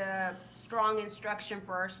the strong instruction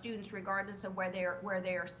for our students regardless of where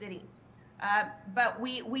they are sitting. But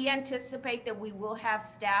we anticipate that we will have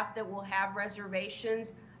staff that will have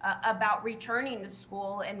reservations about returning to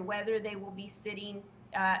school and whether they will be sitting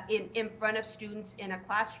in front of students in a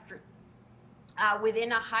classroom.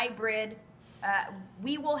 Within a hybrid,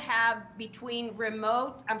 we will have between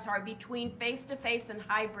face-to-face and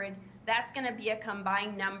hybrid, that's going to be a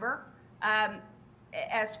combined number.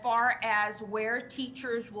 As far as where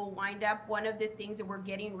teachers will wind up, one of the things that we're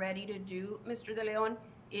getting ready to do, Mr. De Leon,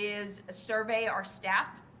 is survey our staff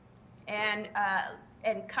and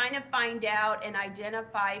kind of find out and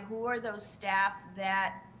identify who are those staff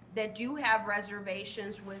that do have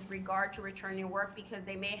reservations with regard to returning to work because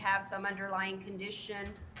they may have some underlying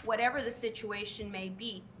condition, whatever the situation may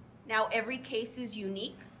be. Now, every case is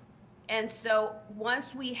unique. And so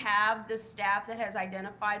once we have the staff that has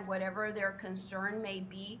identified whatever their concern may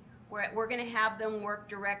be, we're going to have them work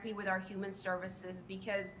directly with our human services,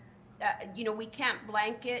 because we can't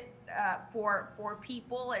blanket for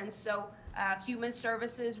people. And so human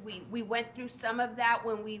services, we went through some of that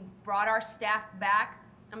when we brought our staff back.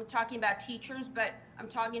 I'm talking about teachers, but I'm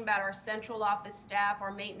talking about our central office staff,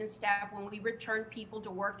 our maintenance staff, when we returned people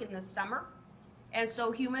to work in the summer. And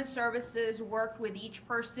so human services worked with each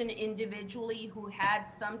person individually who had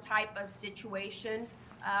some type of situation,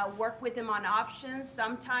 worked with them on options.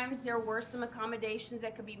 Sometimes there were some accommodations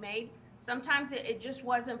that could be made. Sometimes it just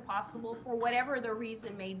wasn't possible for whatever the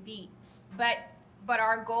reason may be. But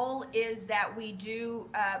our goal is that we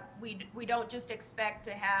don't just expect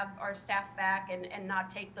to have our staff back and not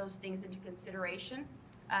take those things into consideration.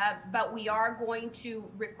 But we are going to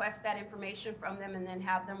request that information from them and then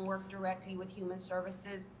have them work directly with human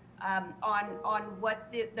services on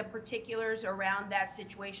what the particulars around that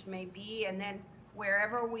situation may be. And then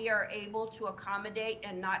wherever we are able to accommodate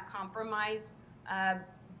and not compromise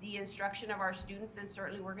the instruction of our students, then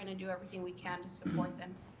certainly we're going to do everything we can to support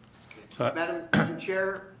them. So, Madam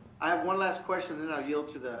Chair, I have one last question, and then I'll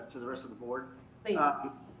yield to the rest of the board. Please.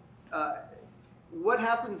 What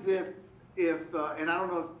happens if and I don't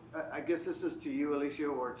know if, I guess this is to you, Alicia,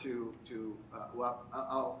 or well,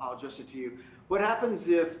 I'll address it to you. What happens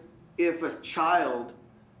if a child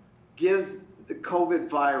gives the COVID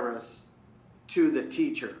virus to the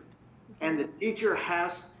teacher, and the teacher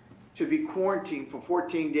has to be quarantined for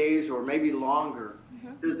 14 days or maybe longer?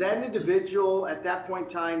 Does that individual at that point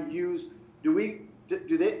in time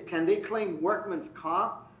can they claim workman's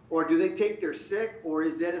comp, or do they take their sick, or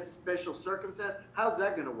is that a special circumstance? How's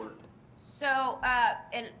that going to work? So,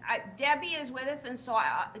 Debbie is with us, and so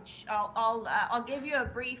I'll give you a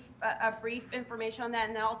brief information on that,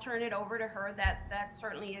 and then I'll turn it over to her. That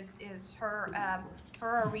certainly is her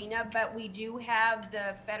arena. But we do have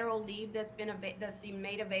the federal leave that's been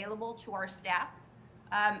made available to our staff,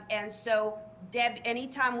 and so Deb,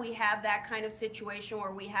 anytime we have that kind of situation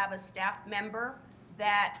where we have a staff member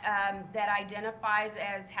that identifies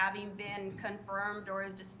as having been confirmed or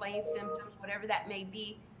is displaying symptoms, whatever that may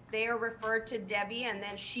be, they are referred to Debbie, and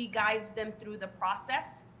then she guides them through the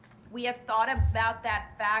process. we have thought about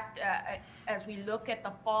that fact as we look at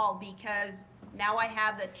the fall, because now I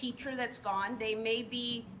have a teacher that's gone. They may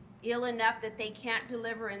be ill enough that they can't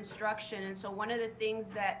deliver instruction. And so one of the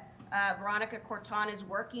things that Veronica Corton is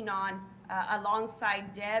working on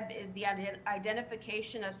alongside Deb is the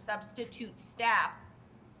identification of substitute staff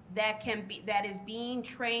that is being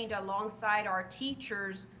trained alongside our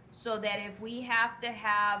teachers, so that if we have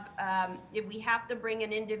to bring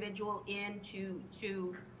an individual in to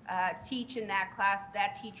teach in that class,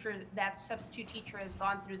 that substitute teacher has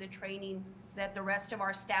gone through the training that the rest of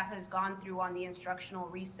our staff has gone through on the instructional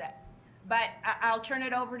reset. But I'll turn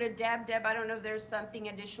it over to Deb. Deb, I don't know if there's something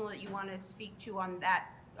additional that you want to speak to on that,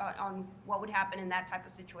 on what would happen in that type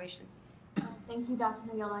of situation. Thank you,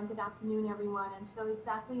 Dr. Noyola, and good afternoon, everyone. And so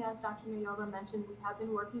exactly as Dr. Noyola mentioned, we have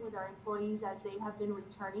been working with our employees as they have been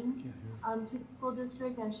returning to the school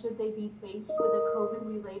district, and should they be faced with a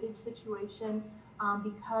COVID-related situation,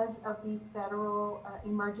 because of the federal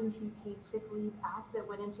Emergency Paid Sick Leave Act that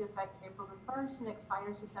went into effect April the 1st and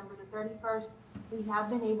expires December the 31st, we have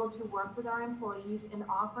been able to work with our employees in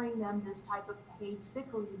offering them this type of paid sick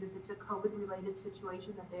leave if it's a COVID-related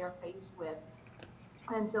situation that they are faced with.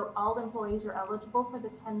 And so all employees are eligible for the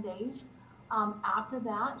 10 days. After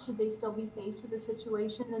that, should they still be faced with a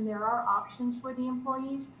situation, then there are options for the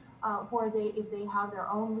employees where if they have their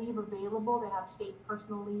own leave available, they have state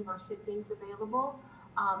personal leave or sick days available,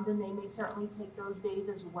 then they may certainly take those days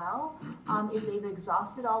as well. If they've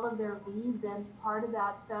exhausted all of their leave, then part of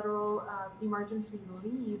that federal emergency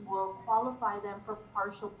leave will qualify them for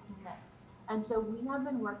partial payment. And so we have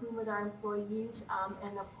been working with our employees,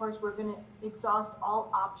 and of course we're going to exhaust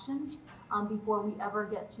all options before we ever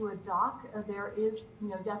get to a doc. There is,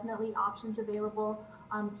 definitely options available.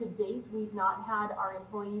 To date, we've not had our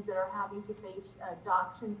employees that are having to face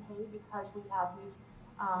docs and pay because we have these,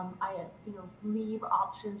 leave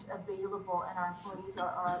options available, and our employees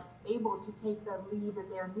are able to take the leave that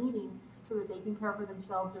they're needing so that they can care for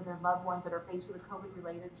themselves or their loved ones that are faced with a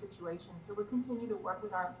COVID-related situation. So we'll continue to work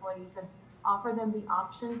with our employees and offer them the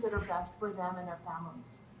options that are best for them and their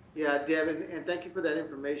families. Yeah, Deb, and thank you for that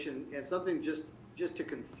information, and something just to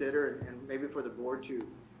consider, and maybe for the board to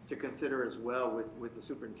consider as well with the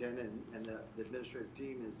superintendent and the administrative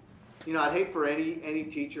team is, I'd hate for any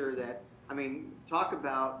teacher that, talk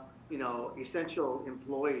about, essential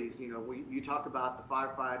employees, you talk about the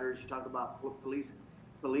firefighters, you talk about police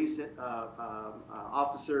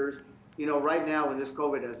officers, right now in this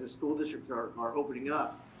COVID, as the school districts are opening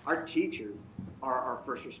up, our teachers are our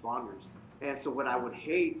first responders. And so what I would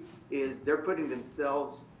hate is they're putting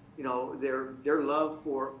themselves, their love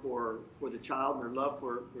for the child and their love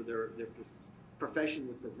for their profession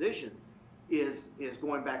and position is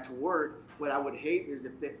going back to work. What I would hate is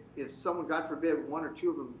if someone, God forbid, one or two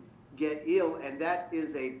of them get ill, and that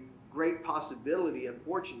is a great possibility,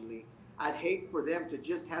 unfortunately, I'd hate for them to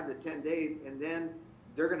just have the 10 days and then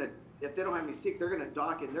they're going to, if they don't have any sick, they're going to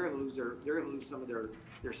dock and they're going to lose some of their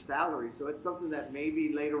salary. So it's something that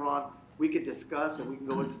maybe later on we could discuss, and we can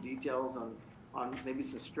go into details on maybe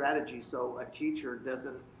some strategies so a teacher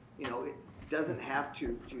doesn't, it doesn't have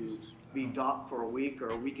to be docked for a week or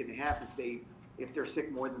a week and a half if they're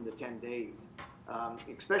sick more than the 10 days.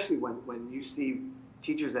 Especially when you see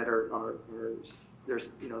teachers that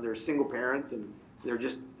they're single parents and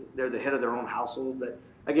they're the head of their own household. But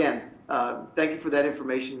again, thank you for that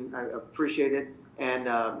information. I appreciate it. And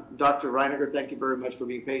Dr. Reiniger, thank you very much for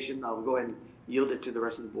being patient. I'll go ahead and yield it to the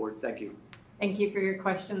rest of the board. Thank you. Thank you for your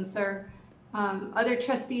question, sir. Other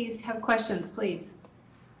trustees have questions, please.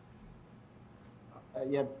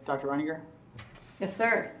 Yeah, Dr. Reiniger? Yes,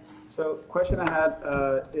 sir. So question I had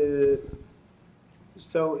is,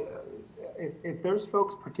 if there's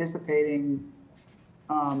folks participating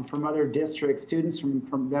from other districts, students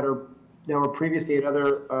from that were previously at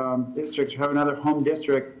other districts or have another home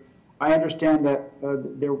district, I understand that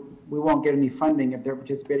we won't get any funding if they're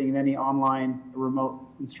participating in any online remote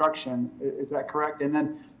instruction. Is that correct? And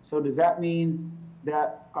then, so does that mean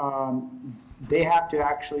that they have to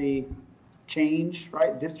actually change,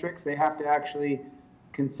 right? Districts, they have to actually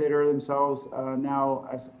consider themselves now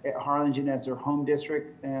as Harlingen as their home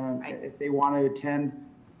district, and right, if they want to attend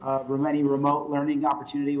any remote learning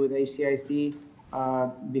opportunity with HCISD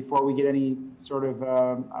before we get any sort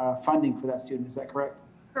of funding for that student. Is that correct?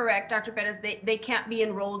 Correct, Dr. Perez. They can't be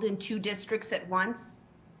enrolled in two districts at once.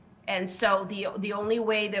 And so the only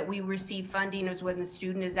way that we receive funding is when the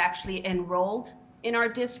student is actually enrolled in our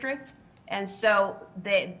district. And so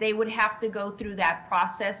they would have to go through that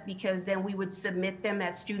process, because then we would submit them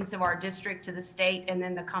as students of our district to the state, and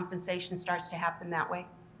then the compensation starts to happen that way.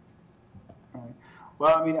 All right.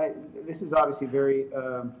 Well, I mean, this is obviously very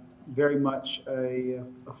very much a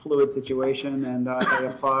fluid situation, and I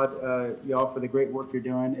applaud y'all for the great work you're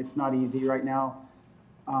doing. It's not easy right now,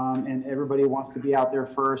 and everybody wants to be out there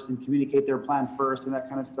first and communicate their plan first and that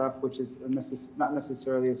kind of stuff, which is not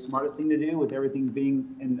necessarily the smartest thing to do with everything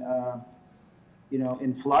being in,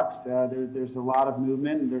 in flux. There's a lot of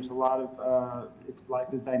movement, and there's a lot of, life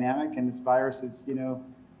is dynamic, and this virus is,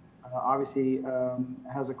 obviously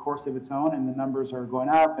has a course of its own, and the numbers are going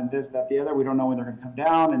up, and this, that, the other. We don't know when they're going to come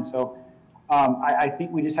down, and so I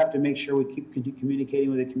think we just have to make sure we keep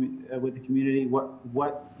communicating with the community. What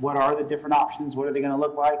are the different options? What are they going to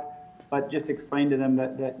look like? But just explain to them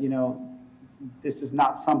that this is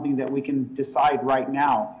not something that we can decide right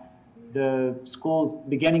now. The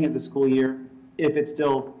beginning of the school year, if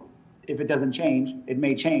it doesn't change, it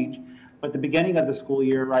may change. But the beginning of the school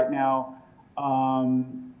year right now,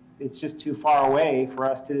 it's just too far away for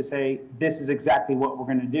us to say, this is exactly what we're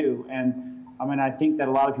going to do. And I mean, I think that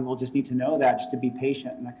a lot of people just need to know that, just to be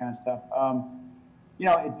patient and that kind of stuff.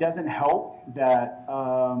 It doesn't help that,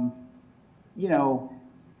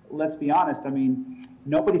 let's be honest. I mean,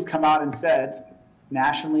 nobody's come out and said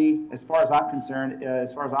nationally, as far as I'm concerned,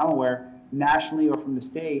 as far as I'm aware, nationally or from the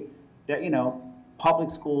state, that,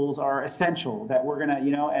 public schools are essential, that we're going to,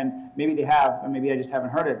 and maybe they have, or maybe I just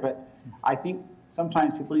haven't heard it, but I think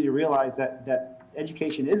sometimes people need to realize that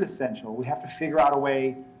education is essential. We have to figure out a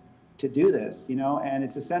way to do this, and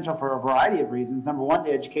it's essential for a variety of reasons. Number one,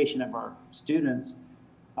 the education of our students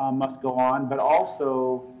must go on, but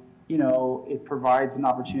also, it provides an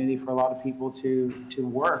opportunity for a lot of people to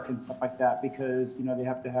work and stuff like that, because, they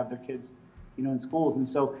have to have their kids, in schools. And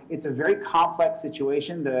so it's a very complex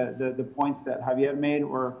situation. The points that Javier made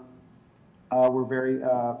were very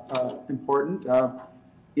important.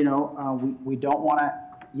 We don't want to,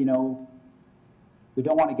 we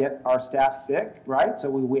don't want to get our staff sick, right?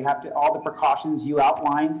 So we have to, all the precautions you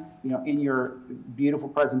outlined, in your beautiful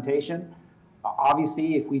presentation.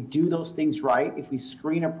 Obviously, if we do those things right, if we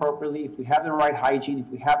screen appropriately, if we have the right hygiene, if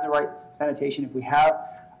we have the right sanitation, if we have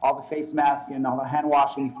all the face masks and all the hand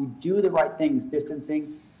washing, if we do the right things,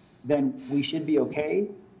 distancing, then we should be okay.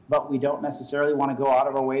 But we don't necessarily want to go out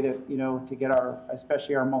of our way to, to get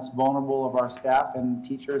especially our most vulnerable of our staff and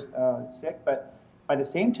teachers sick. But by the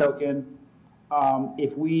same token,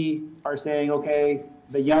 if we are saying, okay,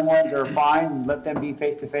 the young ones are fine, let them be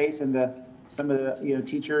face to face, and some of the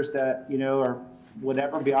teachers that are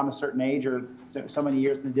whatever beyond a certain age or so many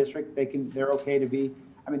years in the district, they're okay to be.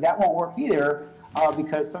 I mean, that won't work either,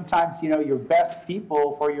 because sometimes your best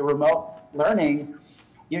people for your remote learning,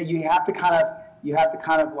 you have to kind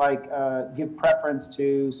of like give preference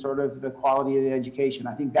to sort of the quality of the education.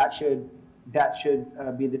 I think that should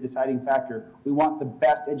be the deciding factor. We want the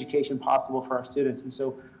best education possible for our students, and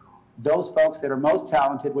so those folks that are most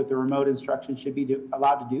talented with the remote instruction should be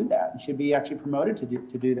allowed to do that, and should be actually promoted to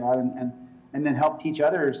do that, and then help teach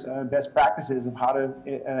others best practices of how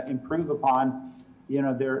to improve upon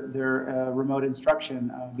their remote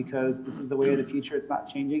instruction, because this is the way of the future. It's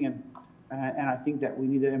not changing, and I think that we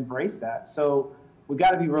need to embrace that. So we've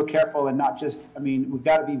got to be real careful and not just, we've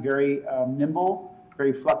got to be very nimble,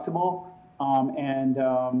 very flexible, and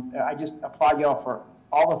I just applaud y'all for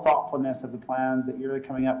all the thoughtfulness of the plans that you're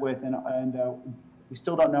coming up with, and we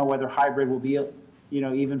still don't know whether hybrid will be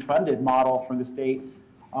even funded model from the state.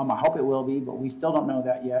 I hope it will be, but we still don't know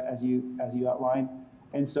that yet, as you outlined.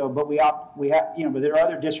 And so, but we have, but there are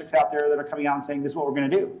other districts out there that are coming out and saying this is what we're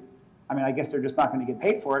going to do. I guess they're just not going to get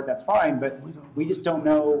paid for it. That's fine, but we just don't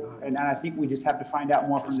know, and I think we just have to find out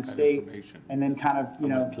more from the state, and then kind of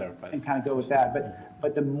and kind of go with that.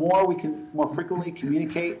 But the more we can more frequently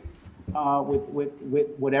communicate with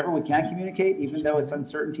whatever we can communicate, even though it's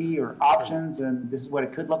uncertainty or options, and this is what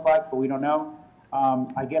it could look like, but we don't know.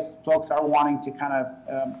 I guess folks are wanting to kind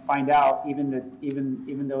of find out, even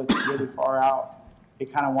though it's really far out. They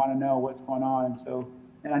kind of want to know what's going on, and so.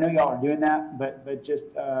 And I know y'all are doing that, but just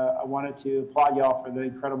I wanted to applaud y'all for the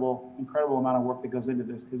incredible amount of work that goes into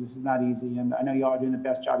this, because this is not easy, and I know y'all are doing the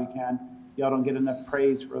best job you can. Y'all don't get enough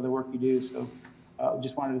praise for the work you do, so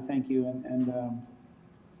just wanted to thank you, and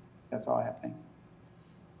that's all I have. Thanks.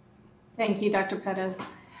 Thank you, Dr. Pettis.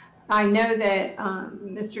 I know that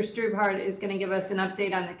Mr. Strubhart is going to give us an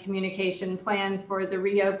update on the communication plan for the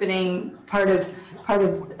reopening, part of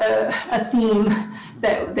a theme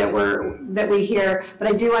that we hear. But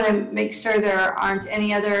I do want to make sure there aren't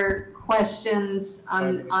any other questions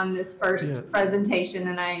on this first presentation,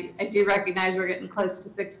 and I do recognize we're getting close to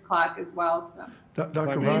 6 o'clock as well. So,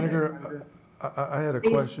 Dr. Reiniger, I had a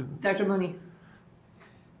question. Dr. Moniz.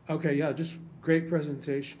 Okay, yeah, just great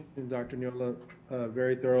presentation, Dr. Niola.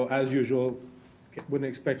 Very thorough, as usual. Wouldn't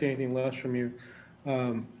expect anything less from you.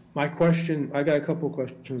 My question, I got a couple of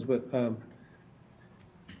questions, but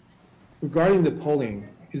regarding the polling,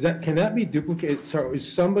 can that be duplicated? So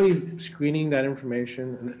is somebody screening that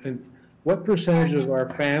information? And what percentage of our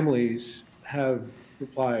families have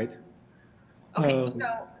replied? Okay,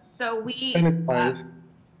 so we,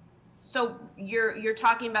 so you're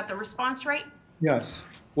talking about the response rate? Yes.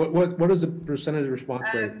 What is the percentage response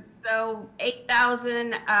rate? So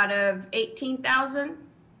 8,000 out of 18,000?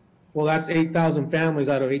 Well, that's 8,000 families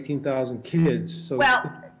out of 18,000 kids, so. Well,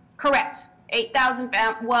 correct. 8,000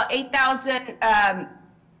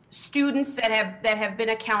 students that have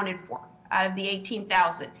been accounted for out of the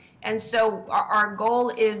 18,000. And so our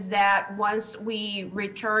goal is that once we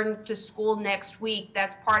return to school next week,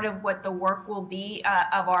 that's part of what the work will be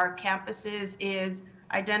of our campuses, is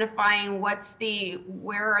identifying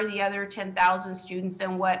where are the other 10,000 students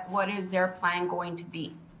and what is their plan going to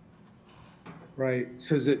be. Right,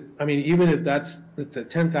 so is it, I mean, even if it's at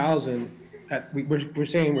 10,000, we're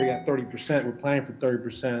saying we got 30%, we're planning for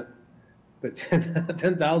 30%, but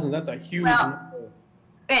 10,000, that's a huge number.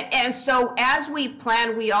 And so as we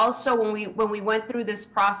planned, we also, when we went through this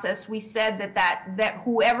process, we said that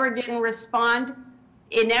whoever didn't respond,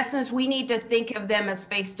 in essence, we need to think of them as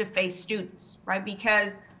face-to-face students, right?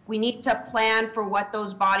 Because we need to plan for what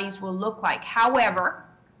those bodies will look like. However,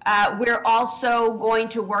 we're also going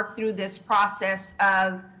to work through this process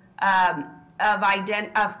of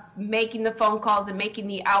making the phone calls and making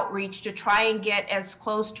the outreach to try and get as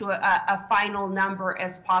close to a final number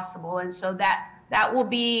as possible. And so that will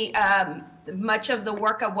be much of the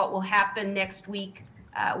work of what will happen next week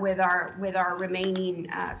with our remaining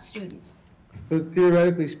students. So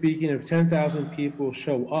theoretically speaking, if 10,000 people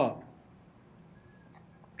show up,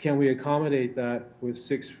 can we accommodate that with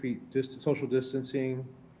 6 feet social distancing?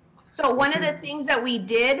 So one of the things that we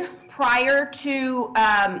did prior to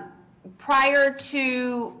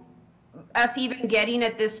us even getting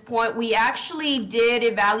at this point, we actually did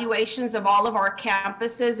evaluations of all of our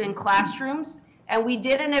campuses and classrooms, and we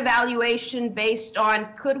did an evaluation based on,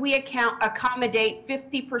 could we accommodate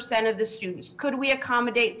 50% of the students? Could we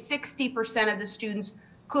accommodate 60% of the students?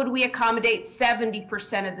 Could we accommodate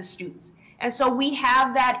 70% of the students? And so we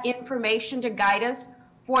have that information to guide us.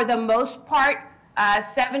 For the most part,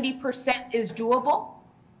 70% is doable.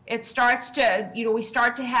 It starts to, we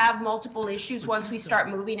start to have multiple issues once we start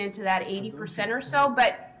moving into that 80% or so,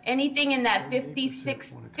 but anything in that 50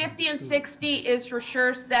 and 60 is for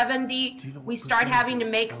sure. 70, we start having to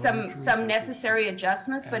make some necessary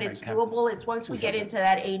adjustments, but it's doable. It's once we get into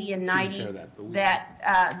that 80 and 90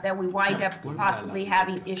 that we wind up possibly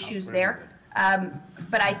having issues there.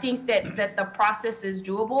 But I think that the process is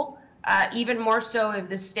doable, even more so if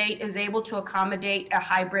the state is able to accommodate a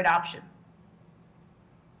hybrid option.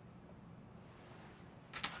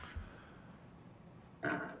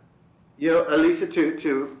 Elisa,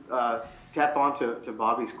 to tap on to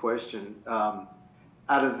Bobby's question, out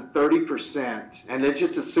of the 30%, and let's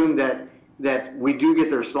just assume that we do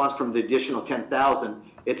get the response from the additional 10,000,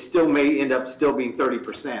 it still may end up still being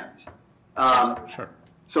 30%. Sure.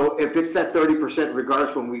 So if it's that 30%,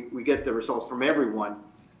 regardless when we get the results from everyone,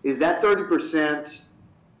 is that 30%,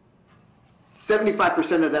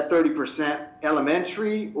 75% of that 30%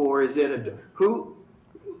 elementary, or is it who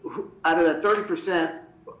out of that 30%?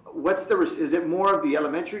 Is it more of the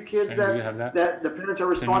elementary kids that the parents are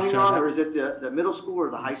responding on, or is it the middle school or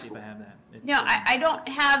the high school? No, I don't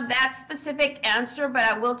have that specific answer, but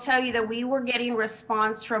I will tell you that we were getting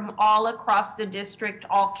response from all across the district,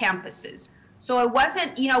 all campuses. So it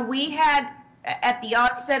wasn't, we had, at the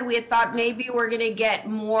outset, we had thought maybe we're going to get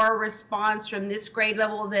more response from this grade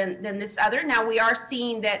level than this other. Now we are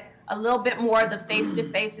seeing that a little bit more of the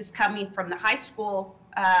face-to-face is coming from the high school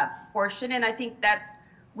portion, and I think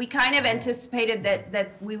we kind of anticipated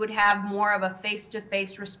that we would have more of a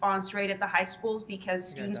face-to-face response rate at the high schools because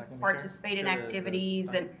students participate in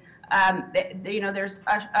activities and there's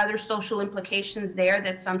other social implications there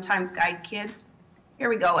that sometimes guide kids. Here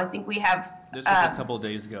we go. I think we have This was a couple of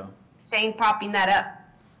days ago. Shane popping that up.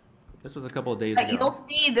 This was a couple of days ago. But you'll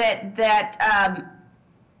see that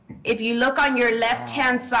if you look on your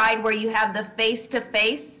left-hand side where you have the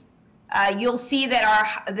face-to-face, you'll see that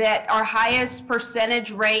our highest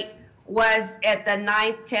percentage rate was at the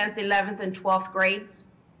 9th, 10th, 11th, and 12th grades.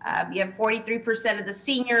 You have 43% of the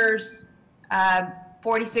seniors,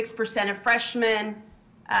 46% of freshmen.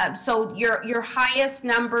 So your highest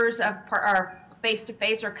numbers of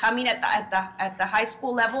face-to-face are coming at the high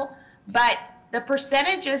school level, but the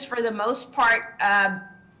percentages for the most part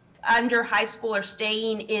under high school are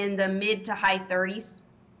staying in the mid to high 30s.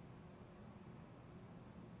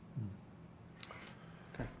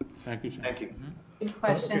 Okay, thank you, Shane. Thank you. Good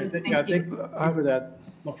questions. Okay, yeah, Thank you. thank you for that.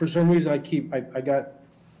 Well, for some reason, I got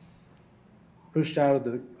pushed out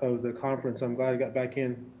of the conference. I'm glad I got back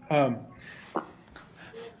in.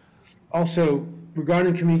 Also,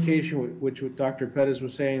 regarding communication, which what Dr. Pettis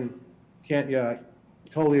was saying, I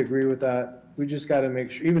totally agree with that. We just got to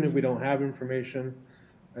make sure, even if we don't have information,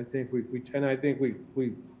 I think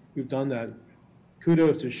we've done that.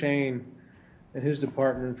 Kudos to Shane and his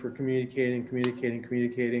department for communicating.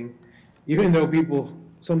 Even though people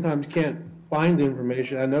sometimes can't find the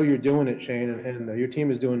information, I know you're doing it, Shane, and your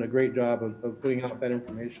team is doing a great job of putting out that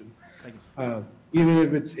information. Even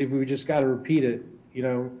if we just got to repeat it,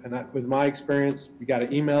 and with my experience, you got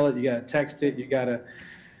to email it, you got to text it, you got to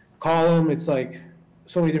call them. It's like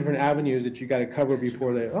so many different avenues that you got to cover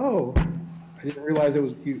before I didn't realize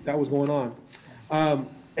that was going on.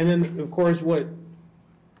 And then, of course,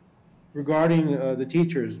 regarding the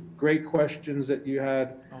teachers, great questions that you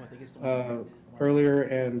had earlier,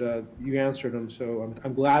 and you answered them. So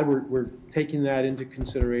I'm glad we're taking that into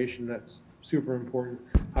consideration. That's super important.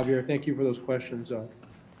 Javier, thank you for those questions.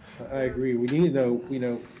 I agree. We need to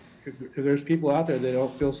know, if there's people out there that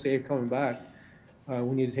don't feel safe coming back,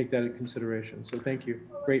 we need to take that into consideration. So thank you.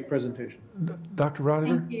 Great presentation. Dr.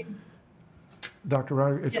 Reiniger? Thank you. Dr.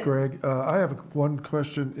 Reiniger, it's Yes. Greg. I have one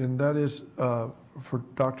question, and that is for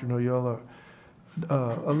Dr. Noyola.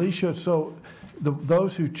 Alicia, so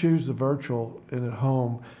those who choose the virtual and at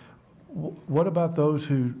home, what about those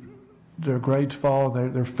who their grades fall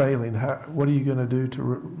and they're failing? What are you going to do to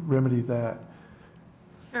remedy that?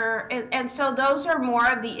 Sure, and so those are more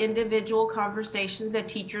of the individual conversations that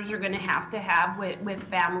teachers are going to have with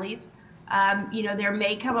families. There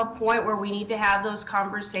may come a point where we need to have those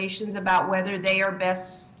conversations about whether they are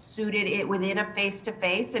best suited within a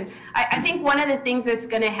face-to-face. And I think one of the things that's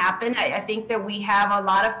going to happen, I think that we have a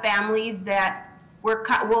lot of families that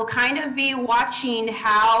will kind of be watching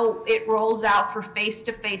how it rolls out for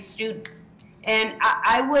face-to-face students. And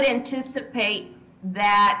I would anticipate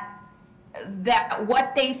that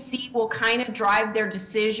what they see will kind of drive their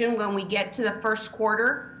decision when we get to the first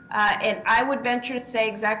quarter. And I would venture to say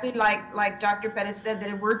exactly like Dr. Pettis said, that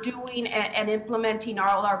if we're doing and implementing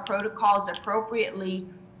all our protocols appropriately,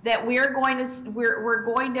 that we're going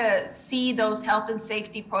to see those health and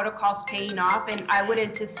safety protocols paying off. And I would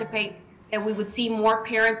anticipate that we would see more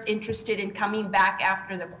parents interested in coming back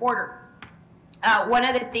after the quarter. One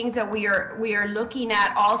of the things that we are looking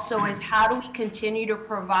at also is how do we continue to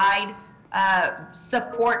provide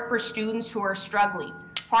support for students who are struggling.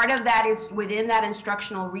 Part of that is within that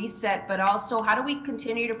instructional reset, but also how do we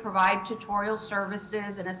continue to provide tutorial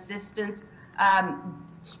services and assistance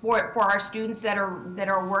for our students that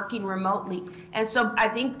are working remotely. And so I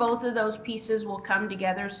think both of those pieces will come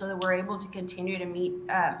together so that we're able to continue to meet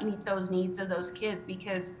those needs of those kids,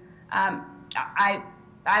 because I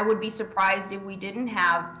would be surprised if we didn't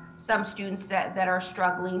have some students that are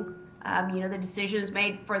struggling. The decisions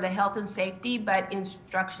made for the health and safety, but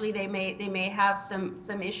instructionally they may have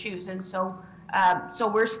some issues, and so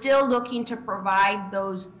we're still looking to provide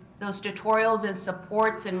those tutorials and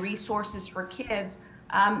supports and resources for kids.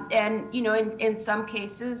 And in some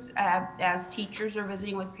cases, as teachers are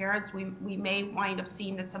visiting with parents, we may wind up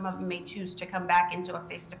seeing that some of them may choose to come back into a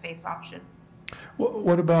face-to-face option.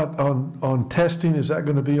 What about on testing? Is that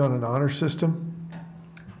going to be on an honor system?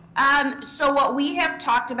 So what we have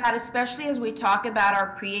talked about, especially as we talk about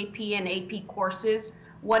our pre-AP and AP courses,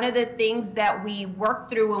 one of the things that we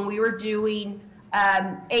worked through when we were doing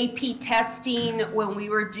AP testing, when we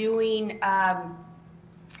were doing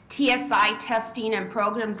TSI testing and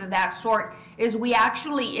programs of that sort, is we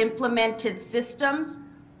actually implemented systems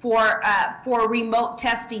for remote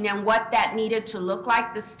testing and what that needed to look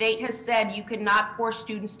like. The state has said you cannot force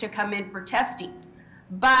students to come in for testing.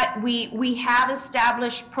 But we have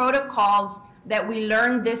established protocols that we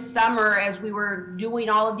learned this summer as we were doing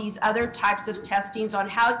all of these other types of testings on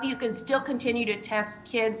how you can still continue to test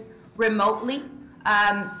kids remotely,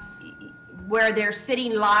 where they're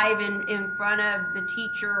sitting live in front of the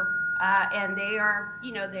teacher, and they are,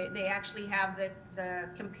 they actually have the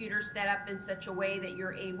computer set up in such a way that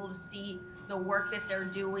you're able to see the work that they're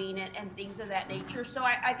doing and things of that nature. So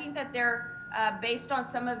I think that they're, based on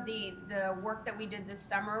some of the work that we did this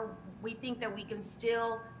summer, we think that we can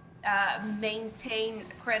still maintain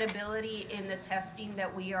credibility in the testing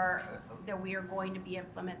that we are going to be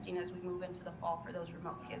implementing as we move into the fall for those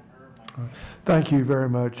remote kids. Thank you very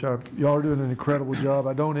much. Y'all are doing an incredible job.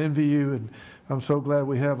 I don't envy you, and I'm so glad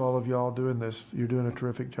we have all of y'all doing this. You're doing a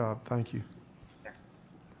terrific job. Thank you.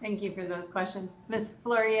 Thank you for those questions. Ms.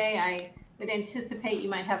 Flourier, I would anticipate you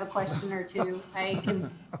might have a question or two.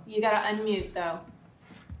 You got to unmute though.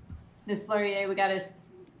 Ms. Fleury,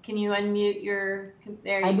 can you unmute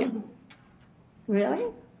there I you go. didn't. Really?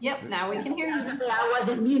 Yep, now we can hear I was you. gonna say I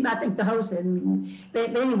wasn't mute, I think the host didn't.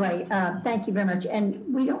 But anyway, thank you very much. And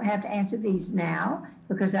we don't have to answer these now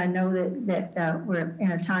because I know that we're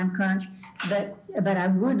in a time crunch. But I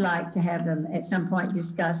would like to have them at some point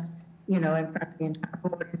discussed, in front of the entire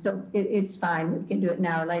board. So it's fine, we can do it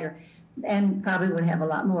now or later. And probably would have a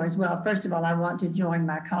lot more as well. First of all, I want to join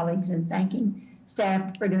my colleagues in thanking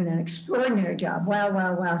staff for doing an extraordinary job. Wow,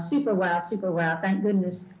 wow, wow, super wow, super wow. Thank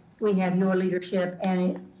goodness we have your leadership,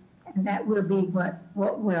 and that will be what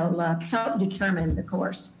will help determine the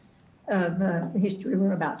course of the history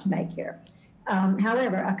we're about to make here.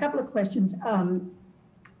 However, a couple of questions, not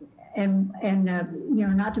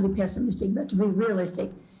to be pessimistic, but to be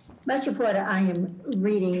realistic. Much of what I am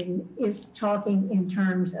reading is talking in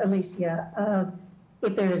terms, Alicia, of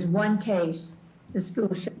if there is one case, the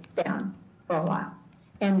school shuts down for a while,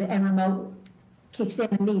 and remote kicks in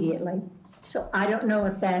immediately. So I don't know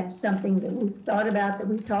if that's something that we've thought about, that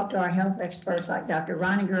we've talked to our health experts like Dr.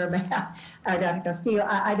 Reininger about, or Dr. Castillo.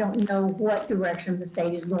 I don't know what direction the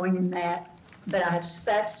state is going in that, but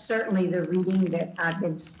that's certainly the reading that I've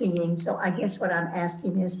been seeing. So I guess what I'm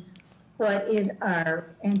asking is, what is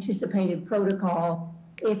our anticipated protocol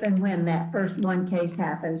if and when that first one case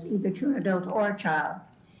happens, either to an adult or a child?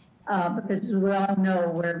 Because as we all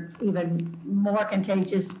know, we're even more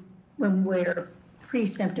contagious when we're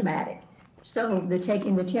pre-symptomatic. So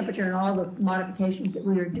taking the temperature and all the modifications that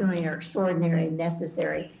we are doing are extraordinary and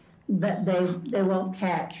necessary, but they won't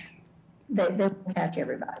catch, they won't catch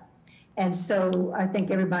everybody. And so I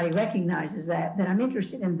think everybody recognizes that, but I'm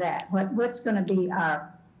interested in that. What's going to be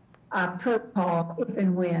our protocol if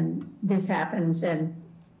and when this happens, and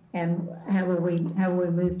how will we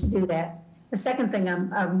move to do that? The second thing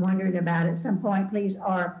I'm wondering about at some point, please,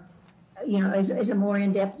 are, is a more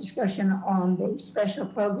in-depth discussion on the special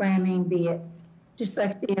programming, be it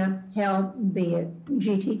dyslexia, health, be it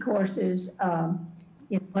GT courses, how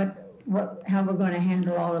we're going to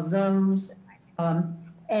handle all of those,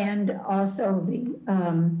 and also the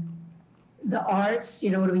arts.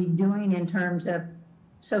 What are we doing in terms of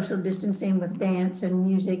social distancing with dance and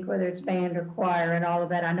music, whether it's band or choir and all of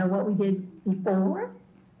that. I know what we did before.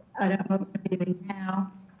 I don't know what we're doing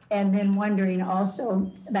now. And then wondering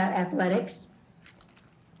also about athletics.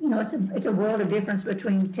 It's a world of difference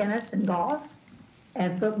between tennis and golf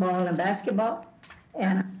and football and basketball.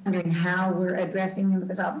 And I'm wondering how we're addressing them,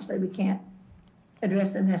 because obviously we can't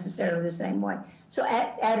address them necessarily the same way. So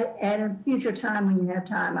at a future time, when you have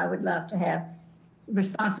time, I would love to have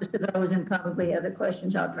responses to those and probably other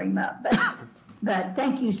questions I'll bring up. But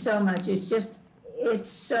thank you so much. It's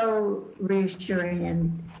so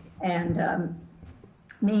reassuring and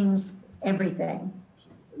means everything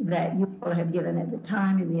that you all have given it, the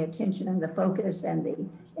time and the attention and the focus and the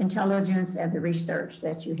intelligence and the research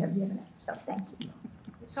that you have given it. So thank you.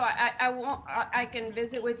 So I can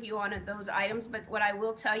visit with you on those items, but what I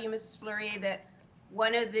will tell you, Mrs. Fleury, that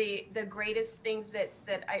one of the greatest things that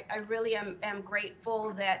I really am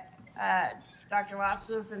grateful that Dr.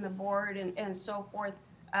 Lassos and the board and so forth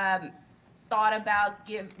thought about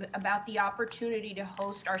the opportunity to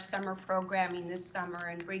host our summer programming this summer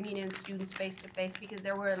and bringing in students face to face, because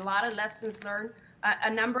there were a lot of lessons learned. A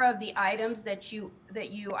number of the items that you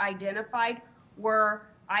identified were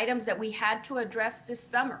items that we had to address this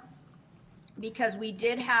summer, because we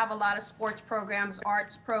did have a lot of sports programs,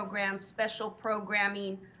 arts programs, special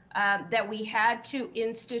programming that we had to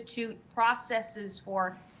institute processes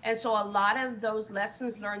for. And so a lot of those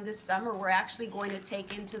lessons learned this summer we're actually going to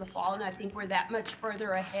take into the fall, and I think we're that much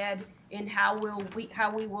further ahead in how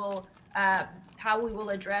we will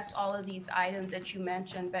address all of these items that you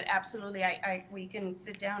mentioned. But absolutely, we can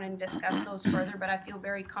sit down and discuss those further. But I feel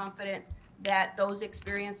very confident that those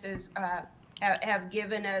experiences have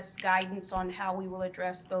given us guidance on how we will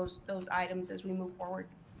address those items as we move forward.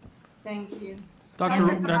 Thank you. Dr.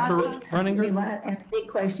 Reininger? And the big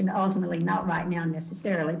question, ultimately, not right now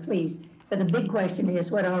necessarily, please, but the big question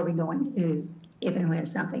is, what are we going to do if and when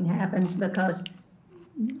something happens? Because,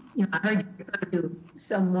 I heard you refer to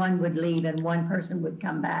someone would leave and one person would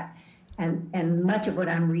come back. And much of what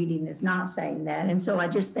I'm reading is not saying that. And so I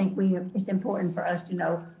just think it's important for us to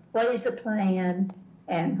know what is the plan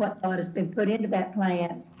and what thought has been put into that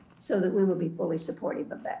plan so that we will be fully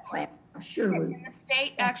supportive of that plan. Sure. And the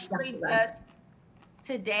state actually does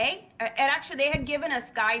today, and actually they had given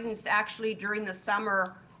us guidance actually during the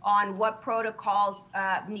summer on what protocols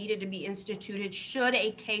needed to be instituted should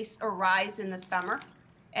a case arise in the summer.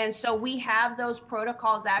 And so we have those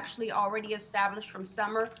protocols actually already established from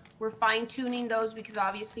summer. We're fine tuning those because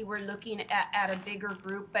obviously we're looking at a bigger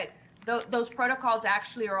group, but those protocols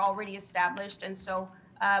actually are already established, and so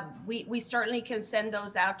we certainly can send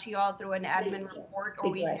those out to you all through an admin report,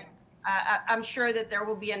 or we can, I'm sure that there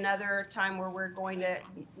will be another time where we're going to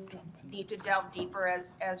need to delve deeper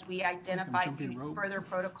as we identify further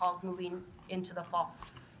protocols moving into the fall.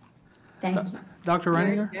 Thank you. Dr.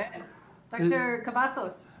 Reininger? Dr.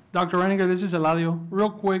 Cavazos. Dr. Reininger, this is Eladio. Real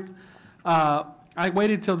quick, I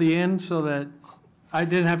waited till the end so that I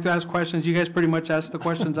didn't have to ask questions. You guys pretty much asked the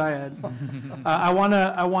questions I had. I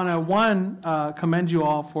wanna commend you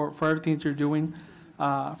all for everything that you're doing,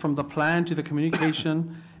 from the plan to the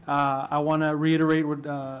communication. I wanna reiterate what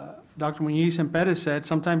Dr. Muñiz and Perez said.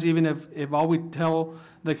 Sometimes even if all we tell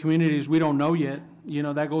the community is we don't know yet, you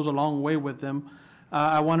know, that goes a long way with them.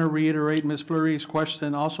 I wanna reiterate Ms. Fleury's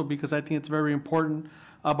question also, because I think it's very important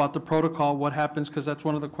about the protocol, what happens, because that's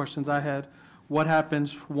one of the questions I had. What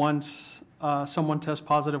happens once someone tests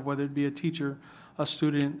positive, whether it be a teacher, a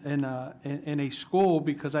student in a school,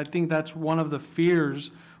 because I think that's one of the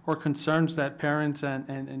fears or concerns that parents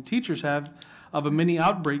and teachers have of a mini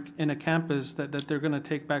outbreak in a campus that they're going to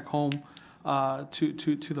take back home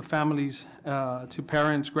to the families, to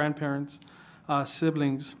parents, grandparents,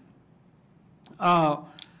 siblings.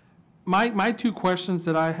 My two questions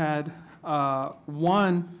that I had,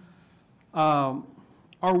 one,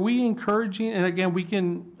 are we encouraging, and again, we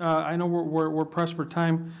can, I know we're pressed for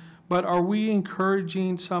time, but are we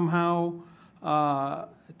encouraging somehow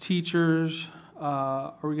teachers,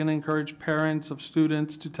 are we going to encourage parents of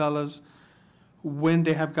students to tell us when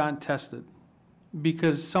they have gotten tested?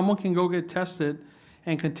 Because someone can go get tested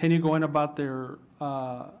and continue going about their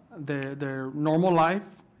normal life,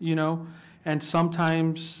 you know, and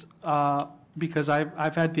sometimes, because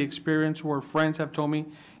I've had the experience where friends have told me,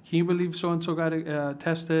 can you believe so-and-so got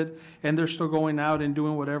tested, and they're still going out and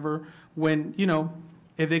doing whatever, when, you know,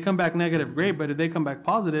 if they come back negative, great, but if they come back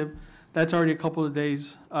positive, that's already a couple of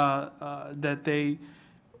days that they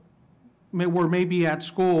were maybe at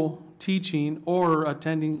school teaching or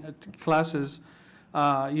attending classes.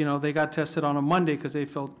 You know, they got tested on a Monday because they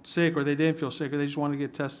felt sick, or they didn't feel sick, or they just wanted to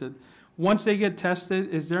get tested. Once they get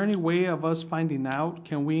tested, is there any way of us finding out?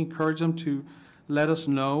 Can we encourage them to let us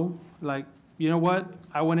know, like, you know what,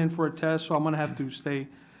 I went in for a test, so I'm going to have to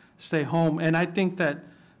stay home. And I think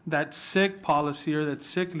that sick policy, or that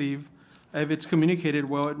sick leave, if it's communicated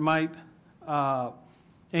well, it might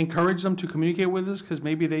encourage them to communicate with us, because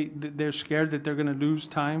maybe they're scared that they're going to lose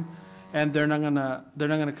time, and they're not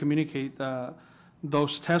gonna communicate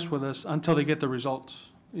those tests with us until they get the results,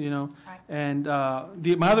 you know. Right. And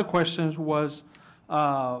my other questions was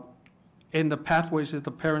in the pathways that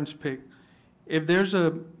the parents pick. If there's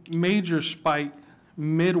a major spike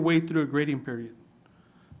midway through a grading period,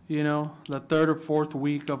 you know, the third or fourth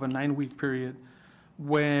week of a 9-week period,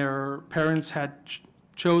 where parents had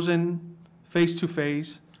chosen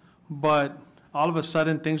face-to-face, but all of a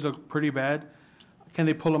sudden things look pretty bad, can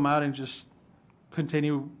they pull them out and just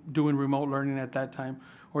continue doing remote learning at that time?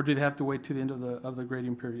 Or do they have to wait to the end of the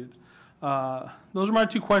grading period? Those are my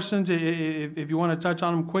two questions. If you want to touch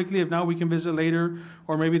on them quickly, if not, we can visit later,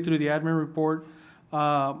 or maybe through the admin report.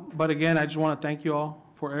 But again, I just want to thank you all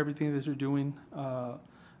for everything that you're doing,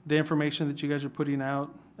 the information that you guys are putting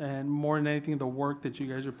out, and more than anything, the work that you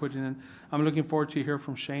guys are putting in. I'm looking forward to hear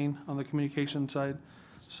from Shane on the communication side.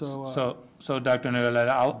 So Dr. Noyola,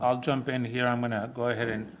 I'll jump in here. I'm going to go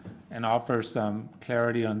ahead and offer some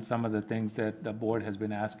clarity on some of the things that the board has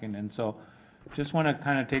been asking. And so just want to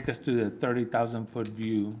kind of take us to the 30,000-foot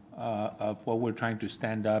view of what we're trying to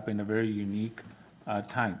stand up in a very unique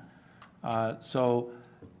time. So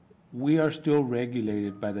we are still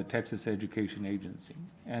regulated by the Texas Education Agency.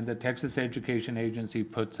 And the Texas Education Agency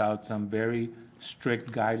puts out some very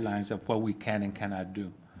strict guidelines of what we can and cannot do.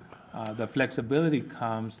 The flexibility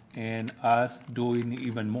comes in us doing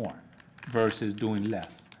even more versus doing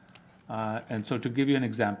less. And so to give you an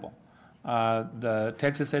example, the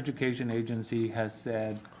Texas Education Agency has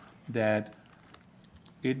said that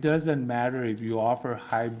it doesn't matter if you offer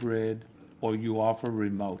hybrid or you offer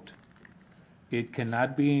remote. It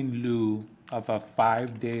cannot be in lieu of a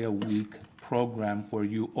 5-day-a-week program where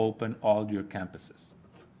you open all your campuses.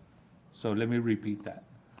 So let me repeat that.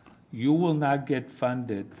 You will not get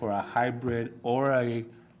funded for a hybrid or a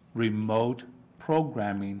remote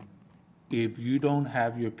programming if you don't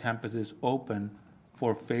have your campuses open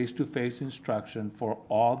for face-to-face instruction for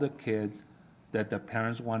all the kids that the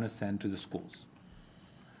parents want to send to the schools.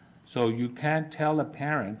 So you can't tell a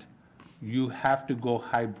parent, you have to go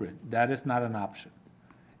hybrid. That is not an option.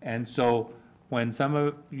 And so when some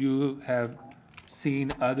of you have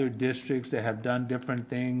seen other districts that have done different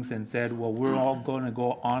things and said, well, we're all going to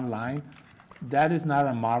go online, that is not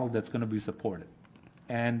a model that's going to be supported.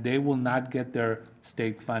 And they will not get their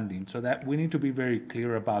state funding. So that we need to be very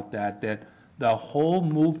clear about that, that the whole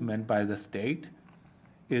movement by the state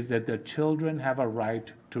is that the children have a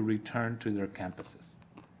right to return to their campuses.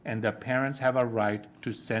 And the parents have a right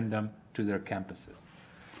to send them to their campuses.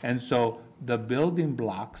 And so the building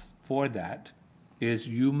blocks for that is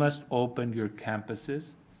you must open your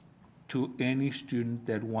campuses to any student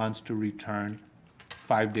that wants to return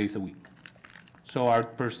 5 days a week. So our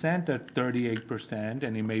percent at 38%,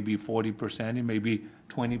 and it may be 40%, it may be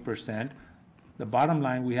 20%. The bottom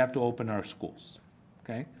line, we have to open our schools,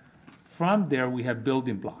 okay? From there, we have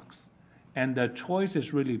building blocks. And the choice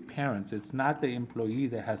is really parents. It's not the employee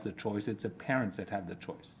that has the choice, it's the parents that have the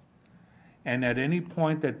choice. And at any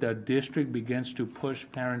point that the district begins to push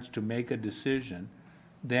parents to make a decision,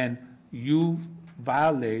 then you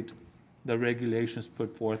violate the regulations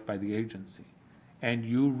put forth by the agency. And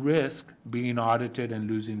you risk being audited and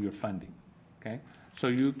losing your funding, okay? So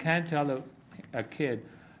you can't tell a kid,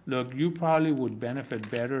 look, you probably would benefit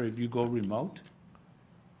better if you go remote.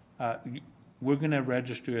 We're gonna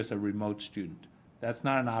register you as a remote student. That's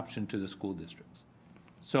not an option to the school districts.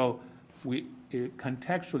 So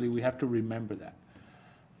contextually, we have to remember that.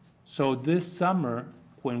 So this summer,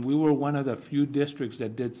 when we were one of the few districts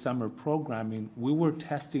that did summer programming, we were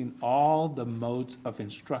testing all the modes of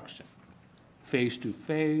instruction.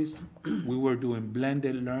 Face-to-face, we were doing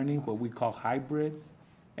blended learning, what we call hybrid,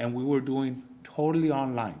 and we were doing totally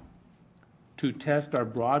online to test our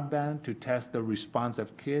broadband, to test the response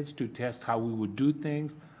of kids, to test how we would do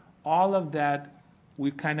things. All of that,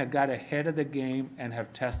 we kind of got ahead of the game and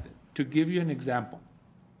have tested. To give you an example,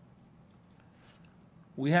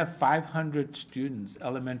 we have 500 students,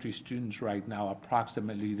 elementary students right now,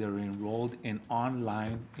 approximately, that are enrolled in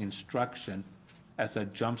online instruction as a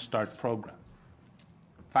Jumpstart program.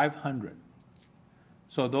 500.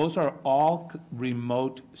 So those are all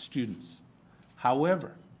remote students.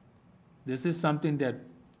 However, this is something that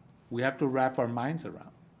we have to wrap our minds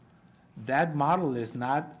around. That model is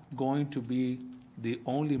not going to be the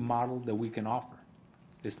only model that we can offer.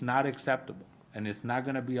 It's not acceptable, and it's not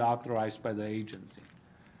going to be authorized by the agency.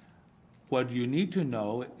 What you need to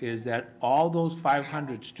know is that all those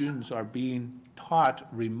 500 students are being taught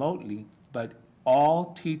remotely, but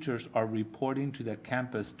all teachers are reporting to the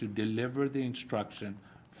campus to deliver the instruction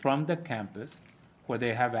from the campus, where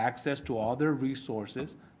they have access to all their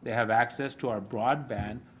resources, they have access to our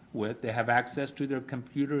broadband they have access to their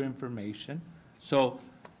computer information. So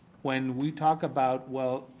when we talk about,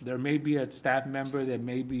 well, there may be a staff member that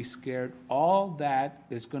may be scared, all that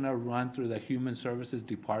is going to run through the Human Services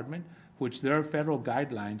Department, which there are federal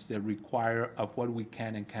guidelines that require of what we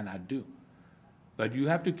can and cannot do. But you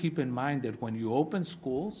have to keep in mind that when you open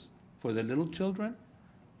schools for the little children,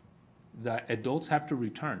 the adults have to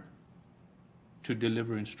return to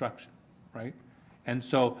deliver instruction, right? And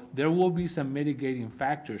so there will be some mitigating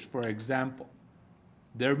factors. For example,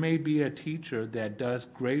 there may be a teacher that does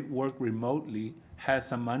great work remotely, has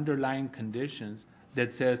some underlying conditions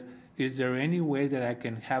that says, is there any way that I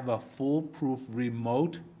can have a foolproof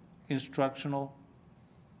remote instructional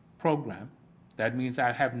program? That means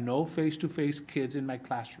I have no face-to-face kids in my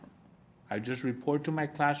classroom. I just report to my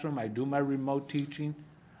classroom, I do my remote teaching,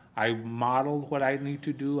 I model what I need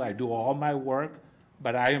to do, I do all my work,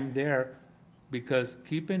 but I am there because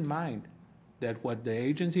keep in mind that what the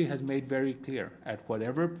agency has made very clear, at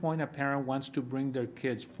whatever point a parent wants to bring their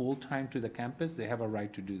kids full-time to the campus, they have a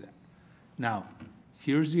right to do that. Now,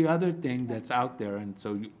 here's the other thing that's out there, and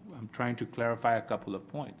so I'm trying to clarify a couple of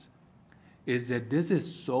points, is that this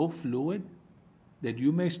is so fluid that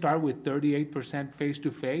you may start with 38%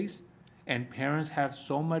 face-to-face, and parents have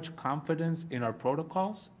so much confidence in our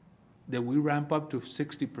protocols that we ramp up to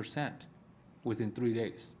 60% within 3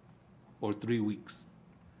 days or 3 weeks.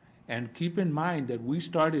 And keep in mind that we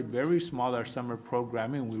started very small, our summer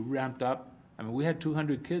programming. We ramped up. I mean, we had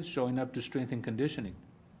 200 kids showing up to strength and conditioning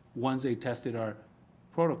once they tested our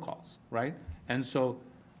protocols, right? And so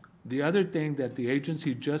the other thing that the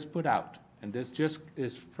agency just put out, and this just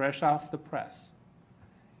is fresh off the press,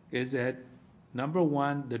 is that, number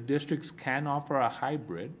one, the districts can offer a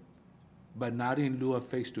hybrid, but not in lieu of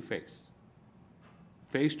face-to-face.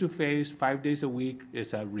 Face-to-face, 5 days a week,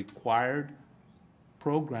 is a required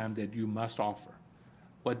program that you must offer.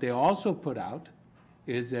 What they also put out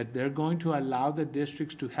is that they're going to allow the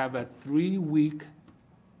districts to have a 3-week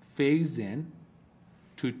phase-in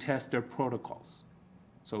to test their protocols.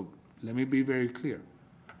 So let me be very clear.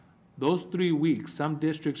 Those 3 weeks, some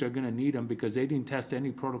districts are going to need them because they didn't test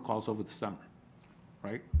any protocols over the summer,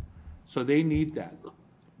 right? So they need that.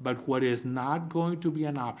 But what is not going to be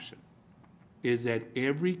an option is that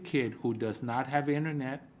every kid who does not have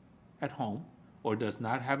internet at home or does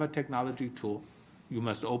not have a technology tool, you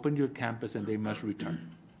must open your campus and they must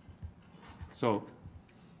return. So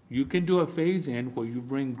you can do a phase-in where you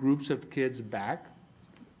bring groups of kids back.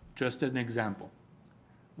 Just as an example,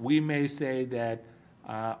 we may say that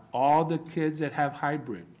all the kids that have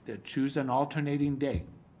hybrid, that choose an alternating day,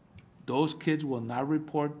 those kids will not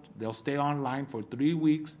report. They'll stay online for 3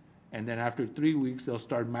 weeks, and then after 3 weeks, they'll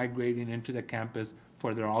start migrating into the campus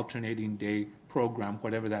for their alternating day program,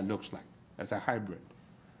 whatever that looks like, as a hybrid.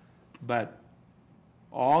 But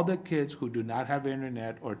all the kids who do not have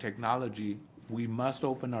internet or technology, we must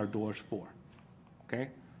open our doors for, okay?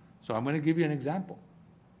 So I'm gonna give you an example.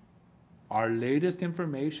 Our latest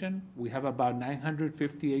information, we have about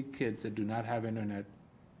 958 kids that do not have internet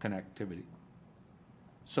connectivity.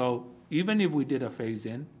 So even if we did a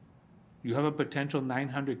phase-in, you have a potential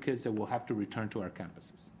 900 kids that will have to return to our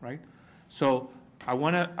campuses, right? So I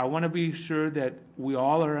wanna be sure that we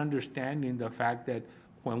all are understanding the fact that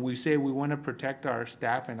when we say we wanna protect our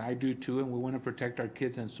staff, and I do too, and we wanna protect our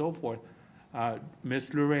kids and so forth,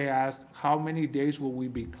 Ms. Luray asked, how many days will we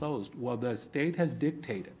be closed? Well, the state has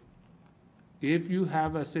dictated. If you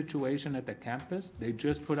have a situation at the campus, they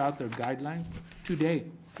just put out their guidelines. Today,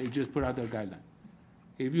 they just put out their guidelines.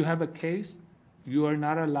 If you have a case, you are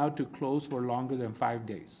not allowed to close for longer than 5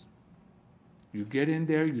 days. You get in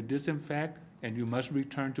there, you disinfect, and you must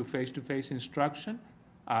return to face-to-face instruction,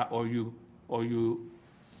 or you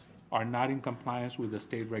are not in compliance with the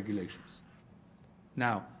state regulations.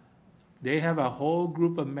 Now, they have a whole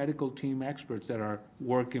group of medical team experts that are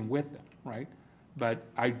working with them, right? But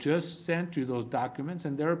I just sent you those documents,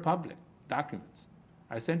 and they're public documents.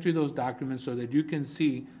 I sent you those documents so that you can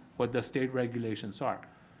see what the state regulations are.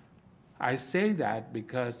 I say that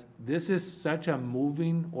because this is such a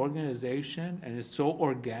moving organization, and it's so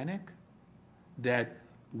organic that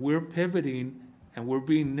we're pivoting and we're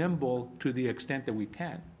being nimble to the extent that we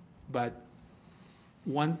can. But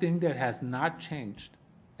one thing that has not changed,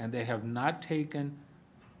 and they have not taken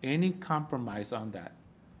any compromise on that,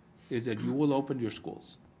 is that you will open your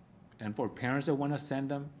schools. And for parents that want to send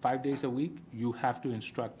them 5 days a week, you have to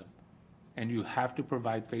instruct them. And you have to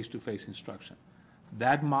provide face-to-face instruction.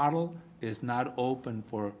 That model is not open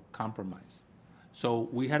for compromise. So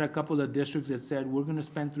we had a couple of districts that said, we're going to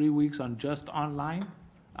spend 3 weeks on just online.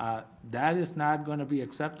 That is not going to be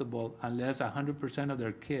acceptable unless 100% of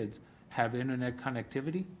their kids have internet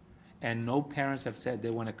connectivity, and no parents have said they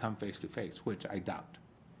want to come face-to-face, which I doubt.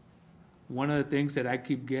 One of the things that I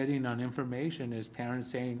keep getting on information is parents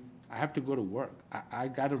saying, I have to go to work. I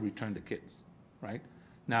got to return the kids, right?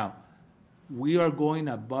 Now, we are going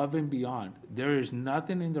above and beyond. There is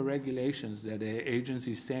nothing in the regulations that the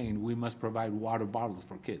agency is saying we must provide water bottles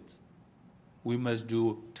for kids. We must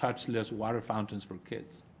do touchless water fountains for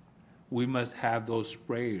kids. We must have those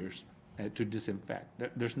sprayers to disinfect.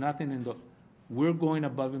 There's nothing in the, we're going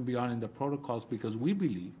above and beyond in the protocols because we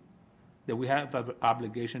believe that we have an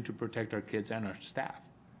obligation to protect our kids and our staff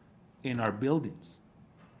in our buildings.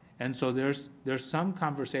 And so there's some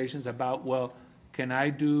conversations about, well, can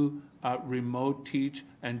I do remote teach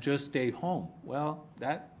and just stay home? Well,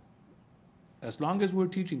 that, as long as we're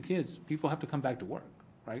teaching kids, people have to come back to work,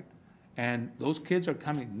 right? And those kids are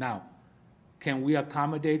coming. Now, can we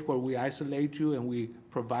accommodate where we isolate you and we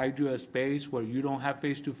provide you a space where you don't have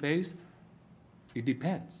face-to-face? It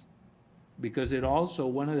depends. Because it also,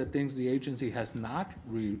 one of the things the agency has not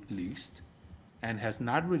released and has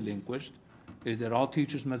not relinquished is that all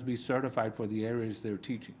teachers must be certified for the areas they're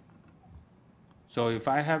teaching. So if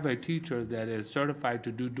I have a teacher that is certified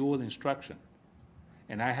to do dual instruction,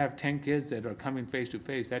 and I have 10 kids that are coming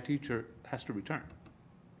face-to-face, that teacher has to return.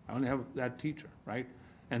 I only have that teacher, right?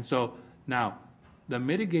 And so now, the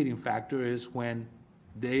mitigating factor is when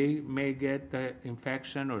they may get the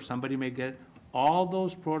infection or somebody may get, all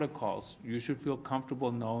those protocols, you should feel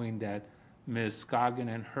comfortable knowing that Ms.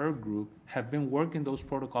 Scoggin and her group have been working those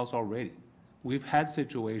protocols already. We've had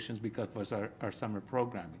situations because of our summer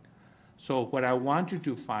programming. So what I want you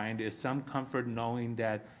to find is some comfort knowing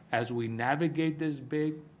that as we navigate this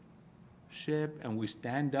big ship and we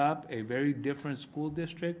stand up a very different school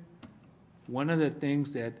district, one of the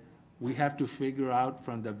things that we have to figure out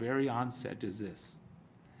from the very onset is this,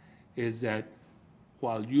 is that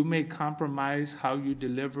while you may compromise how you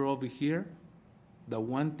deliver over here, the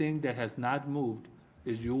one thing that has not moved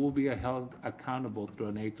is you will be held accountable through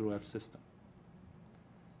an A through F system.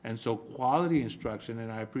 And so quality instruction,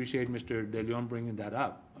 and I appreciate Mr. De Leon bringing that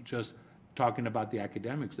up, just talking about the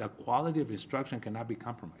academics, that quality of instruction cannot be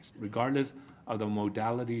compromised, regardless of the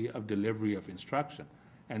modality of delivery of instruction.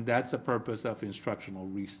 And that's the purpose of instructional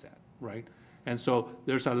reset, right? And so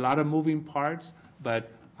there's a lot of moving parts,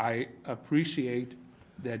 but I appreciate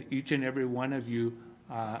that each and every one of you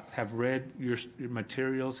have read your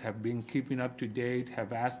materials, have been keeping up to date,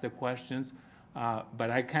 have asked the questions, but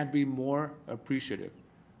I can't be more appreciative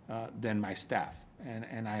than my staff.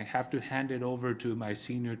 And I have to hand it over to my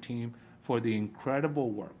senior team for the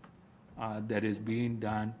incredible work that is being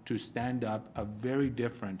done to stand up a very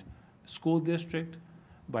different school district,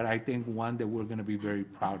 but I think one that we're going to be very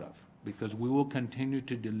proud of, because we will continue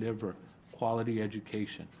to deliver quality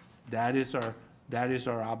education. That is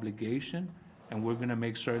our obligation, and we're going to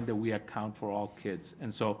make certain that we account for all kids.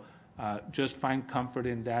 And so just find comfort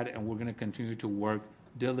in that, and we're going to continue to work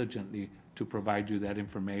diligently to provide you that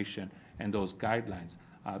information and those guidelines.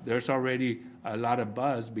 There's already a lot of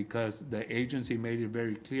buzz because the agency made it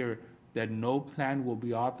very clear that no plan will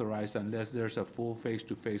be authorized unless there's a full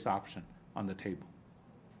face-to-face option on the table.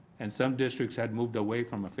 And some districts had moved away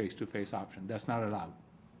from a face-to-face option. That's not allowed.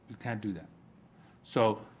 You can't do that.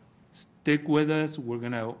 So stick with us. We're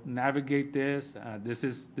going to navigate this. This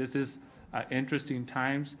is interesting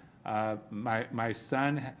times. My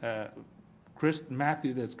son, Chris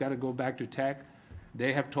Matthew, that's got to go back to Tech,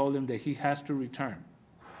 they have told him that he has to return,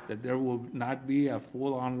 that there will not be a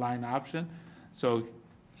full online option. So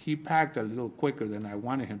he packed a little quicker than I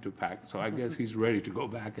wanted him to pack. So I guess he's ready to go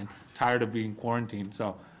back and tired of being quarantined.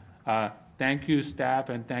 So thank you, staff,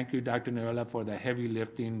 and thank you, Dr. Noyola, for the heavy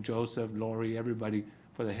lifting, Joseph, Lori, everybody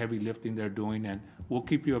for the heavy lifting they're doing. And we'll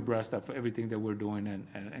keep you abreast of everything that we're doing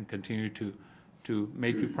and continue to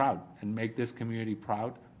make you proud and make this community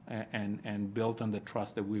proud and build on the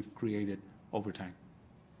trust that we've created over time.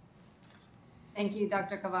 Thank you,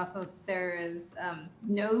 Dr. Cavazos. There is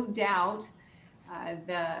no doubt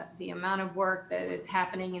the amount of work that is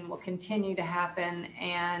happening and will continue to happen.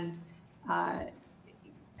 And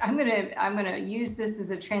I'm gonna use this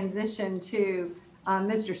as a transition to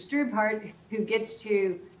Mr. Strubhart, who gets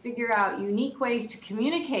to figure out unique ways to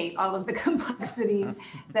communicate all of the complexities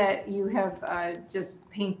that you have just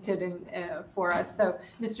painted for us. So,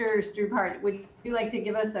 Mr. Strubhart, would you like to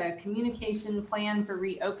give us a communication plan for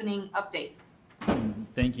reopening update?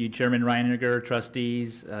 Thank you, Chairman Reiniger,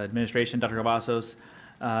 trustees, administration, Dr. Cavazos.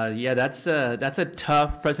 Yeah, that's a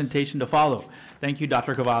tough presentation to follow. Thank you,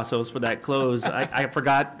 Dr. Cavazos, for that close. I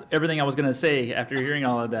forgot everything I was going to say after hearing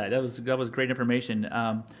all of that. That was great information.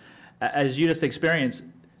 As you just experienced,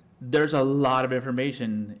 there's a lot of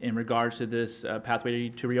information in regards to this pathway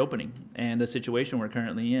to reopening and the situation we're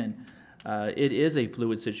currently in. It is a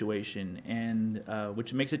fluid situation, and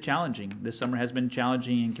which makes it challenging. This summer has been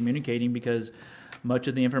challenging in communicating because much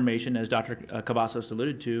of the information, as Dr. Cavazos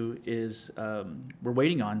alluded to, is we're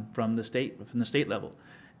waiting on from the state level.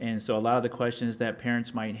 And so a lot of the questions that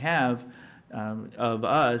parents might have of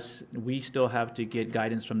us, we still have to get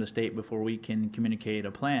guidance from the state before we can communicate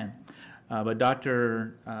a plan. But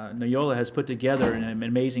Dr. Noyola has put together an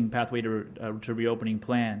amazing pathway to reopening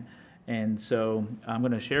plan. And so I'm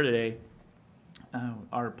going to share today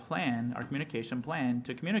our plan, our communication plan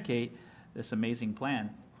to communicate this amazing plan.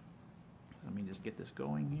 Let me just get this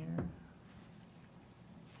going here.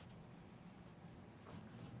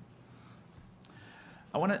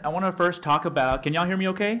 I want to first talk about, can y'all hear me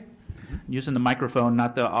okay? Mm-hmm. I'm using the microphone,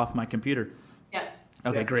 not off my computer. Yes.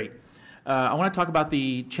 Okay, yes. Great. I want to talk about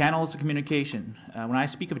the channels of communication. When I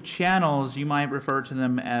speak of channels, you might refer to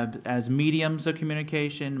them as mediums of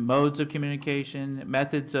communication, modes of communication,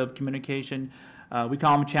 methods of communication. We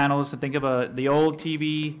call them channels. So think of the old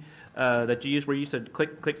TV that you used, where you used to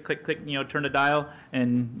click, click, click, click, turn the dial,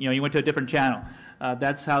 and you went to a different channel.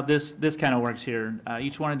 That's how this kind of works here.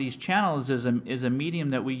 Each one of these channels is a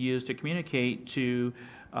medium that we use to communicate to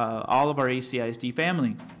all of our ACISD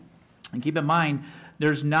family. And keep in mind,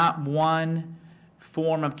 there's not one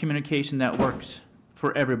form of communication that works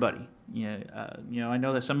for everybody. I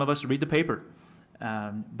know that some of us read the paper,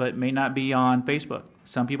 but may not be on Facebook.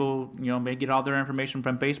 Some people, may get all their information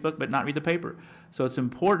from Facebook, but not read the paper. So it's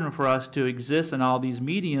important for us to exist in all these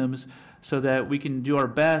mediums so that we can do our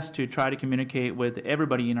best to try to communicate with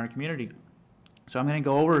everybody in our community. So I'm going to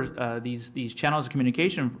go over these channels of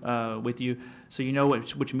communication with you, so you know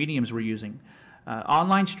which mediums we're using.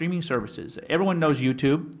 Online streaming services. Everyone knows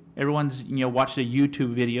YouTube. Everyone's watched a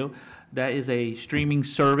YouTube video. That is a streaming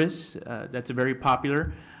service that's very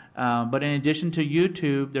popular. But in addition to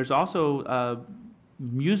YouTube, there's also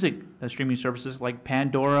music streaming services like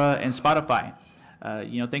Pandora and Spotify.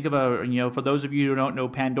 Think of for those of you who don't know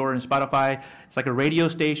Pandora and Spotify, it's like a radio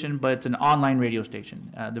station, but it's an online radio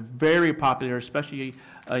station. They're very popular, especially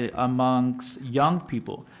amongst young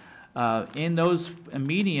people. In those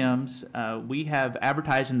mediums, we have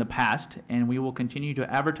advertised in the past, and we will continue to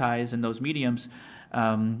advertise in those mediums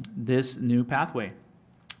this new pathway,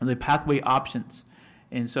 the pathway options.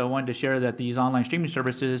 And so I wanted to share that these online streaming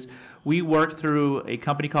services, we work through a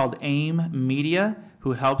company called AIM Media,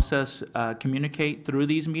 who helps us communicate through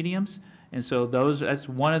these mediums. And so that's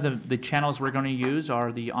one of the channels we're going to use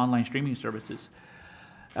are the online streaming services.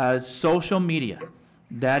 Social media,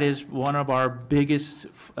 that is one of our biggest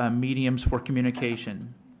mediums for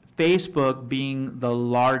communication. Facebook being the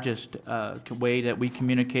largest way that we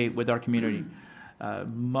communicate with our community.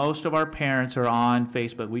 Most of our parents are on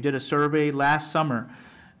Facebook. We did a survey last summer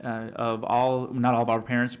of not all of our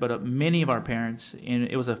parents, but many of our parents, and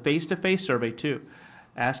it was a face-to-face survey too,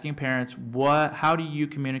 asking parents, how do you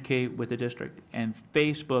communicate with the district? And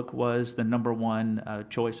Facebook was the #1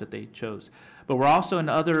 choice that they chose. But we're also in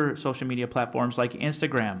other social media platforms like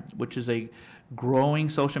Instagram, which is a growing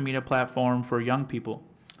social media platform for young people.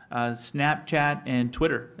 Snapchat and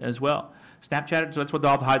Twitter as well. Snapchat, that's what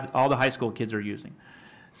all the high school kids are using.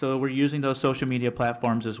 So we're using those social media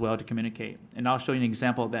platforms as well to communicate. And I'll show you an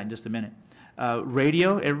example of that in just a minute.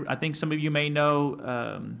 Radio, I think some of you may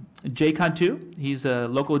know Jay Cantu. He's a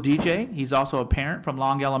local DJ. He's also a parent from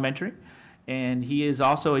Long Elementary. And he is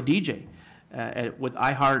also a DJ with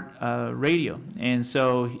iHeart Radio. And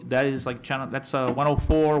so that is like channel, that's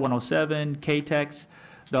 104, 107, KTEX.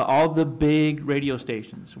 All the big radio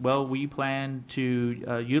stations. Well, we plan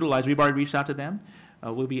to utilize, we've already reached out to them.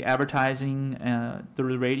 We'll be advertising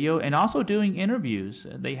through the radio and also doing interviews.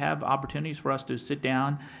 They have opportunities for us to sit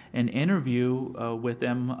down and interview with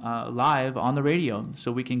them live on the radio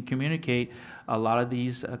so we can communicate a lot of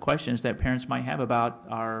these questions that parents might have about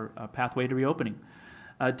our pathway to reopening.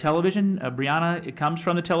 Television, Brianna, it comes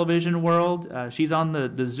from the television world. She's on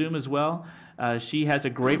the Zoom as well. She has a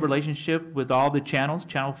great relationship with all the channels,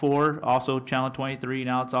 Channel 4, also Channel 23,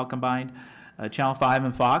 now it's all combined, Channel 5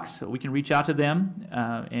 and Fox. We can reach out to them,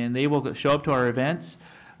 and they will show up to our events.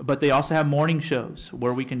 But they also have morning shows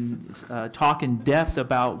where we can talk in depth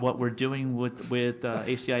about what we're doing with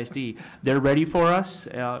ACISD. They're ready for us,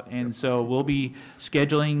 and so we'll be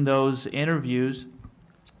scheduling those interviews.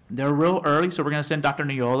 They're real early, so we're going to send Dr.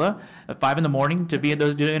 Noyola at 5 in the morning to be at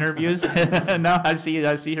those interviews. No, I see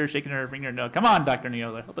her shaking her finger. No, come on, Dr.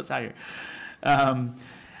 Noyola, help us out here.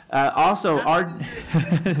 Also,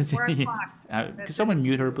 could someone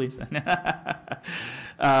mute her, please?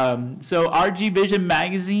 So RG Vision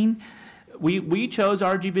Magazine, we chose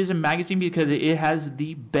RG Vision Magazine because it has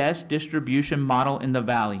the best distribution model in the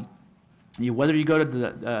Valley. Whether you go to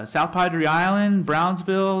the South Padre Island,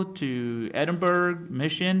 Brownsville, to Edinburgh,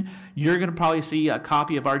 Mission, you're going to probably see a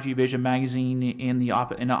copy of RG Vision Magazine in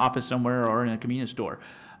an office somewhere or in a convenience store.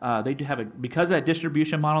 They do have because of that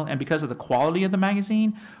distribution model and because of the quality of the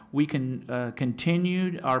magazine, we can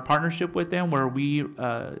continue our partnership with them where we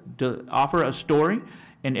offer a story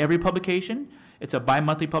in every publication. It's a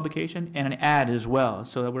bi-monthly publication and an ad as well.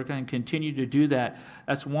 So that we're going to continue to do that.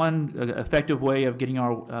 That's one effective way of getting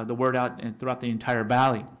the word out throughout the entire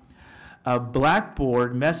Valley.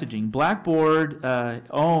 Blackboard messaging. Blackboard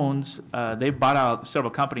owns, they've bought out several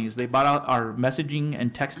companies. They bought out our messaging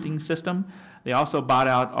and texting system. They also bought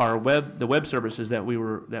out the web services that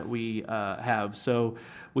we have. So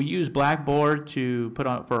we use Blackboard to put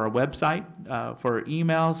on for our website, for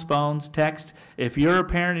emails, phones, text. If you're a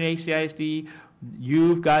parent at ACISD,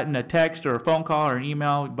 you've gotten a text or a phone call or an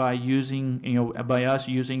email by us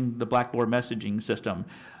using the Blackboard messaging system.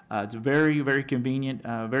 It's a very, very convenient,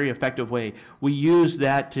 very effective way. We use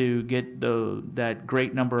that to get that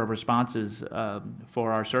great number of responses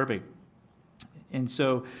for our survey. And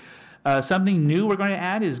so something new we're going to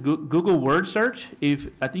add is Google Word Search.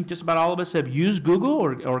 I think just about all of us have used Google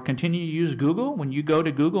or continue to use Google. When you go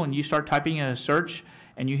to Google and you start typing in a search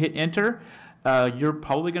and you hit enter, you're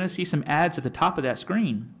probably going to see some ads at the top of that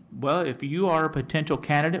screen. Well, if you are a potential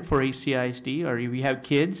candidate for ACISD or if you have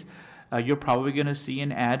kids, you're probably going to see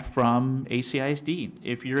an ad from ACISD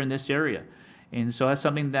if you're in this area. And so that's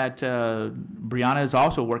something that Brianna is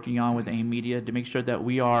also working on with AIM Media to make sure that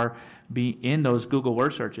we are in those Google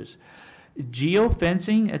word searches.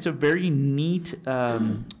 Geofencing, it's a very neat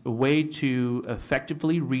way to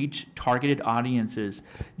effectively reach targeted audiences.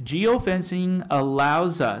 Geofencing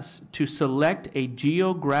allows us to select a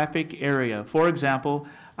geographic area. For example,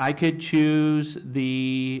 I could choose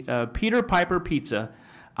the Peter Piper Pizza.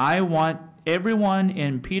 I want everyone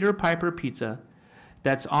in Peter Piper Pizza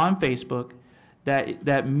that's on Facebook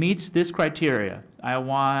that meets this criteria. I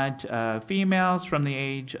want females from the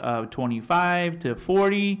age of 25 to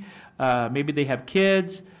 40. Maybe they have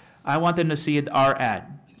kids. I want them to see our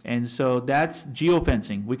ad. And so that's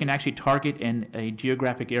geofencing. We can actually target in a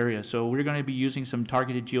geographic area. So we're going to be using some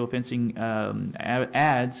targeted geofencing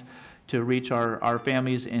ads to reach our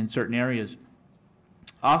families in certain areas.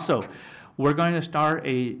 Also, we're going to start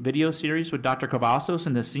a video series with Dr. Cavazos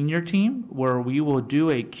and the senior team where we will do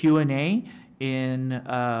a Q&A in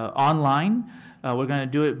online. We're going to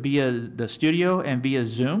do it via the studio and via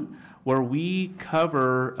Zoom, where we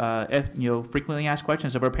cover frequently asked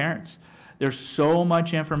questions of our parents. There's so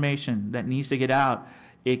much information that needs to get out.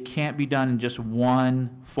 It can't be done in just one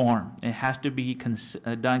form. It has to be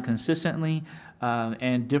done consistently,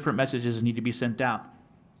 and different messages need to be sent out.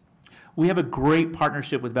 We have a great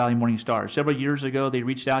partnership with Valley Morning Star. Several years ago, they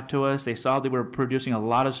reached out to us. They saw that we were producing a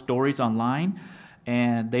lot of stories online,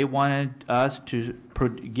 and they wanted us to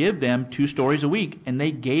give them 2 stories a week, and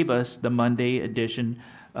they gave us the Monday edition,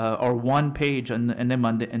 or 1 page in their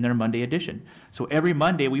Monday edition. So every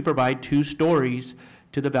Monday, we provide 2 stories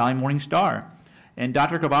to the Valley Morning Star. And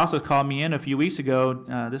Dr. Cavazos called me in a few weeks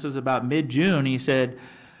ago. This was about mid-June. He said,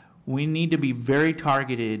 we need to be very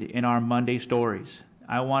targeted in our Monday stories.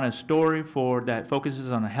 I want a story that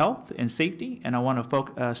focuses on health and safety, and I want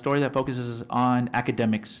a story that focuses on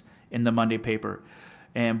academics in the Monday paper.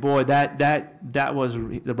 And boy, that was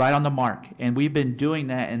right on the mark. And we've been doing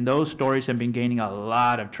that, and those stories have been gaining a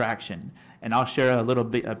lot of traction. And I'll share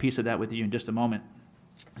a piece of that with you in just a moment.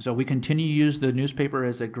 So we continue to use the newspaper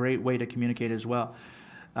as a great way to communicate as well.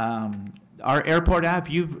 Our airport app,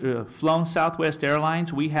 if you've flown Southwest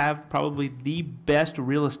Airlines, we have probably the best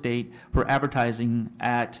real estate for advertising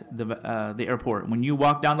at the airport. When you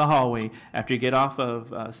walk down the hallway after you get off of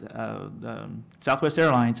Southwest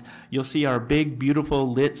Airlines, you'll see our big,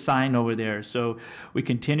 beautiful lit sign over there. So we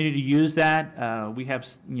continue to use that. We have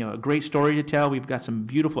a great story to tell. We've got some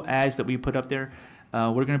beautiful ads that we put up there.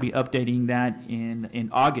 We're going to be updating that in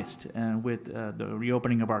August with the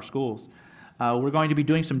reopening of our schools. We're going to be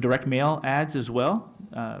doing some direct mail ads as well,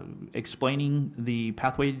 explaining the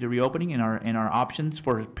pathway to reopening and our options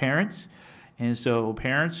for parents. And so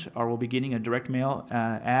parents will be getting a direct mail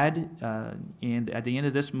ad at the end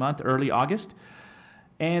of this month, early August.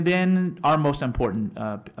 And then our most important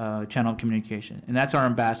channel of communication, and that's our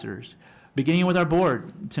ambassadors. Beginning with our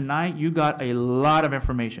board, tonight you got a lot of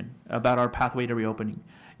information about our pathway to reopening.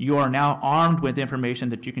 You are now armed with information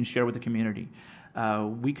that you can share with the community.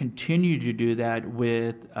 We continue to do that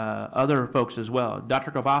with other folks as well.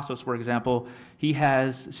 Dr. Cavazos, for example, he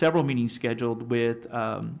has several meetings scheduled with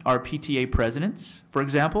our PTA presidents, for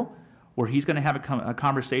example, where he's going to have a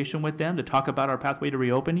conversation with them to talk about our pathway to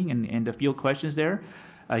reopening and to field questions there.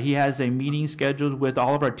 He has a meeting scheduled with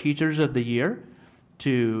all of our teachers of the year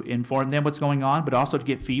to inform them what's going on, but also to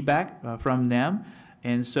get feedback from them.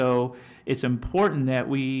 And so it's important that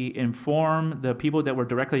we inform the people that we're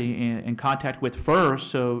directly in contact with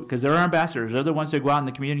first, because they're our ambassadors. They're the ones that go out in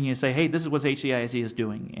the community and say, hey, this is what ACISD is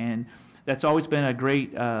doing. And that's always been a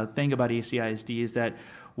great thing about ACISD, is that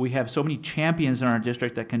we have so many champions in our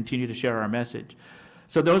district that continue to share our message.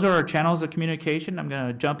 So those are our channels of communication. I'm going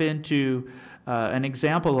to jump into an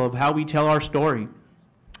example of how we tell our story.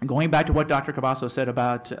 Going back to what Dr. Cavazos said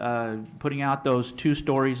about putting out those 2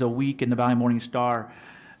 stories a week in the Valley Morning Star,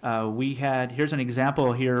 here's an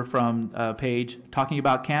example here from a page talking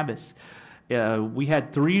about Canvas. We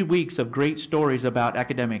had 3 weeks of great stories about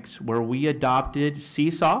academics where we adopted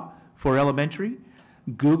Seesaw for elementary,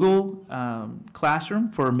 Google Classroom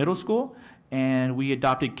for middle school, and we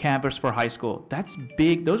adopted Canvas for high school. That's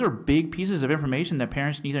big. Those are big pieces of information that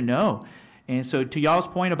parents need to know. And so to y'all's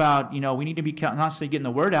point about, we need to be constantly getting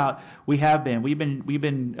the word out, we have been. We've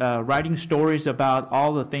been writing stories about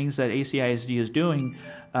all the things that ACISD is doing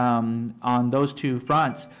on those 2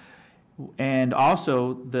 fronts. And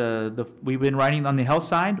also, we've been writing on the health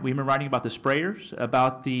side. We've been writing about the sprayers,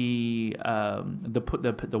 about the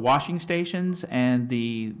washing stations, and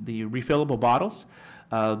the refillable bottles.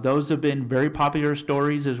 Those have been very popular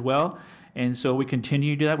stories as well. And so we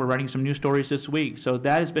continue to do that. We're writing some new stories this week. So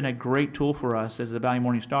that has been a great tool for us as the Valley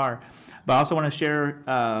Morning Star. But I also want to share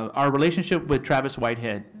our relationship with Travis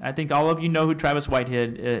Whitehead. I think all of you know who Travis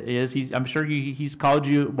Whitehead is. I'm sure he's called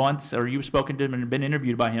you once, or you've spoken to him and been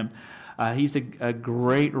interviewed by him. He's a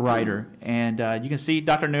great writer. And you can see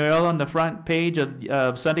Dr. Noel on the front page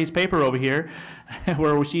of Sunday's paper over here,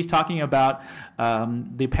 where she's talking about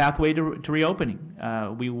the pathway to reopening.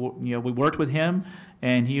 We worked with him,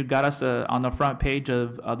 and he got us on the front page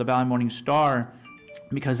of the Valley Morning Star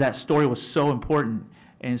because that story was so important.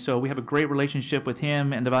 And so we have a great relationship with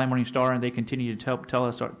him and the Valley Morning Star, and they continue to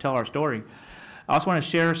tell our story. I also want to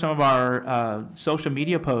share some of our social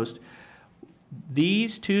media posts.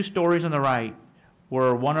 These 2 stories on the right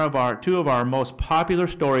were two of our most popular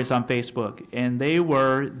stories on Facebook, and they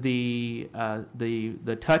were the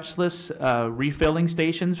touchless refilling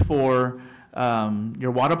stations for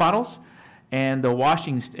your water bottles and the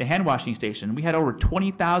hand washing station. We had over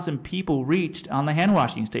 20,000 people reached on the hand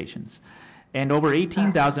washing stations, and over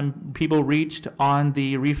 18,000 people reached on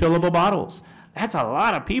the refillable bottles. That's a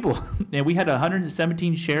lot of people. And we had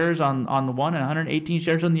 117 shares on the one and 118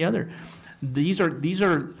 shares on the other. These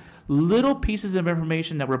are little pieces of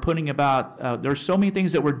information that we're putting about. There's so many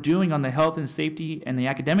things that we're doing on the health and safety and the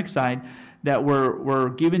academic side that we're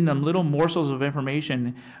giving them little morsels of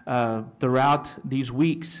information throughout these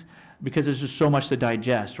weeks, because there's just so much to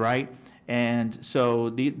digest, right? And so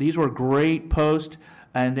these were great posts.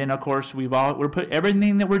 And then, of course, we're put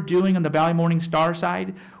everything that we're doing on the Valley Morning Star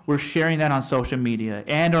side, we're sharing that on social media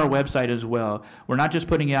and our website as well. We're not just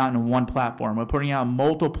putting it out in one platform. We're putting out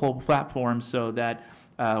multiple platforms so that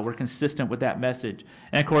we're consistent with that message.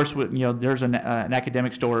 And of course, there's an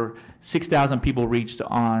academic store. 6,000 people reached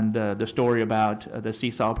on the story about the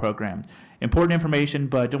Seesaw program. Important information,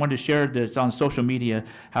 but I wanted to share this on social media,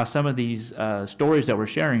 how some of these stories that we're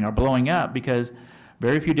sharing are blowing up, because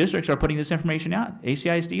very few districts are putting this information out.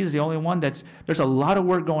 ACISD is the only one there's a lot of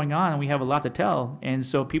work going on, and we have a lot to tell. And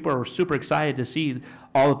so people are super excited to see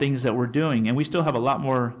all the things that we're doing. And we still have a lot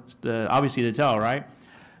more, obviously, to tell, right?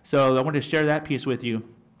 So I wanted to share that piece with you.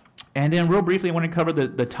 And then real briefly, I want to cover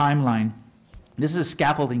the timeline. This is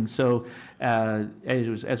scaffolding. So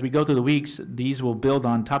as we go through the weeks, these will build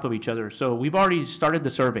on top of each other. So we've already started the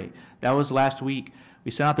survey. That was last week. We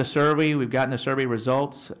sent out the survey. We've gotten the survey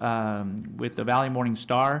results with the Valley Morning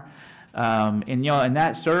Star. And in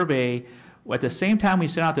that survey, at the same time we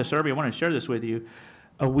sent out the survey, I want to share this with you.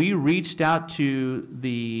 We reached out to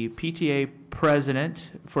the PTA president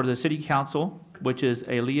for the city council, which is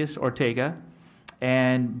Elias Ortega,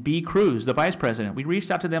 and B. Cruz, the vice president. We reached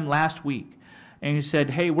out to them last week, and he said,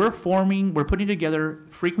 hey, we're putting together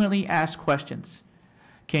frequently asked questions.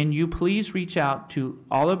 Can you please reach out to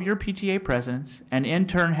all of your PTA presidents and in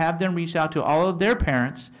turn have them reach out to all of their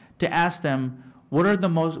parents to ask them what are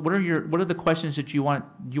the questions that you want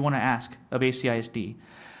to ask of ACISD?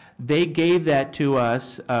 They gave that to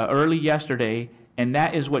us early yesterday, and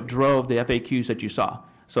that is what drove the FAQs that you saw.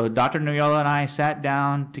 So Dr. Noyola and I sat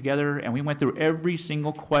down together and we went through every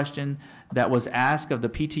single question that was asked of the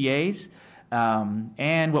PTAs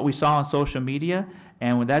and what we saw on social media.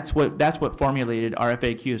 And that's what formulated our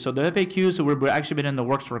FAQs. So the FAQs have actually been in the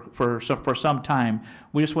works for some time.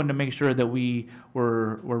 We just wanted to make sure that we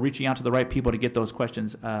were reaching out to the right people to get those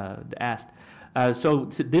questions asked. So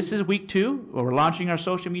this is week 2. We're launching our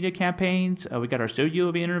social media campaigns. We got our studio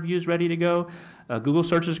of interviews ready to go. Google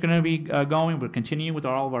search is going to be going. We're continuing with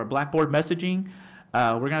all of our Blackboard messaging.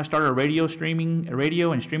 We're going to start our radio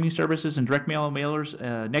and streaming services and direct mail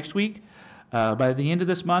mailers next week. By the end of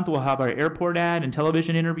this month, we'll have our airport ad and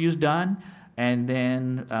television interviews done. And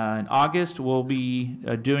then in August, we'll be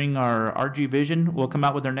doing our RG Vision. We'll come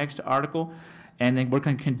out with our next article. And then we're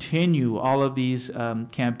going to continue all of these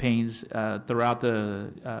campaigns throughout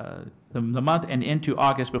the month and into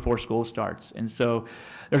August before school starts. And so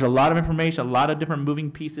there's a lot of information, a lot of different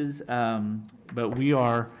moving pieces, but we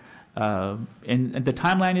are, and the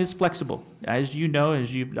timeline is flexible. As you know,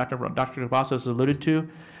 Dr. Cavazos alluded to,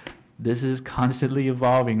 this is constantly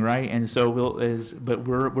evolving, right? And so but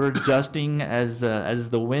we're adjusting as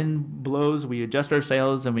the wind blows. We adjust our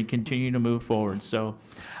sails and we continue to move forward. So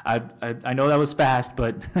I know that was fast,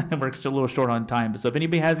 but we're still a little short on time. So if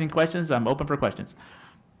anybody has any questions, I'm open for questions.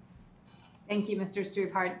 Thank you, Mr.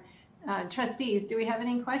 Strubhart. Trustees, do we have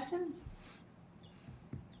any questions?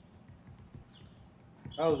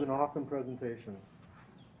 That was an awesome presentation.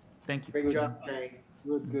 Thank you. Great job, Shane.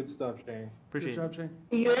 Good stuff, Shane. Appreciate Good job, Shane.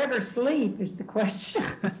 Do you ever sleep is the question.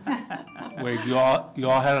 Wait, you all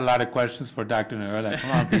had a lot of questions for Dr. Noyola.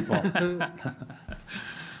 Come on, people.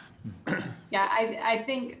 Yeah, I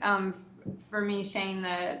think for me, Shane,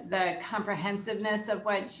 the comprehensiveness of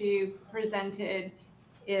what you presented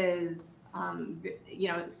is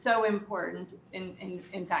so important,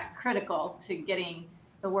 in fact critical to getting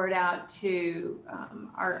the word out to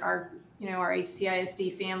our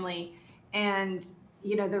HCISD family. And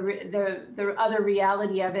the other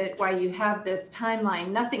reality of it, why you have this timeline,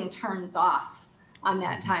 nothing turns off on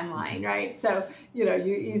that timeline, right? So,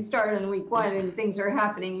 you start in week 1 and things are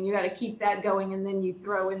happening and you got to keep that going, and then you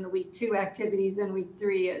throw in the week 2 activities and week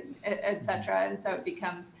 3, et cetera. And so it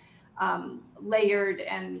becomes layered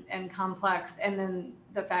and complex. And then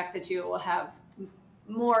the fact that you will have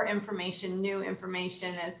more information, new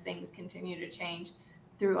information as things continue to change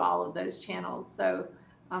through all of those channels. So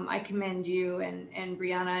I commend you and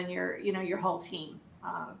Brianna and your whole team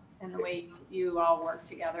and the way you all work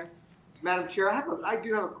together. Madam Chair, I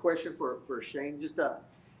do have a question for Shane.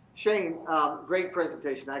 Shane, great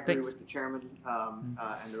presentation. I agree with the chairman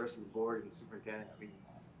and the rest of the board and the superintendent. I mean,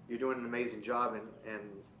 you're doing an amazing job, and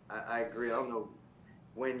I agree. I don't know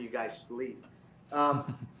when you guys sleep.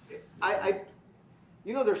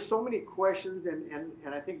 There's so many questions,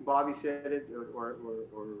 and I think Bobby said it, or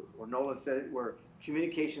Nolan said it, where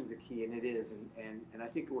communication is the key, and it is, and I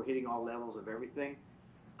think we're hitting all levels of everything.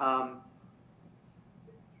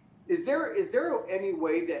 Is there any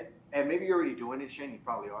way that, and maybe you're already doing it, Shane, you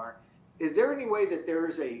probably are, is there any way that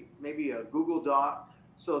there's maybe a Google Doc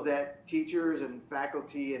so that teachers and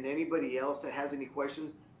faculty and anybody else that has any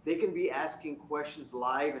questions, they can be asking questions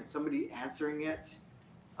live and somebody answering it?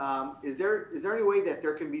 Is there any way that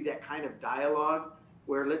there can be that kind of dialogue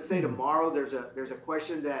where, let's say tomorrow there's a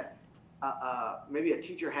question that maybe a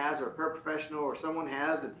teacher has or a paraprofessional or someone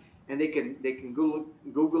has, and they can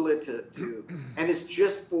Google it to and it's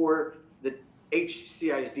just for the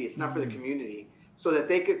HCISD, it's not for the community, so that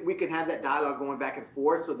we can have that dialogue going back and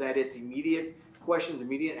forth so that it's immediate questions,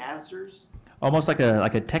 immediate answers. Almost like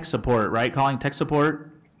a tech support, right? Calling tech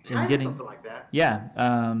support and getting something like that. Yeah.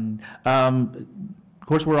 Of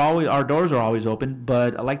course, our doors are always open,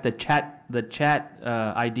 but I like the chat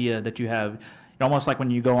idea that you have. Almost like when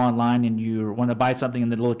you go online and you want to buy something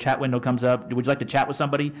and the little chat window comes up. Would you like to chat with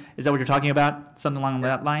somebody? Is that what you're talking about? Something along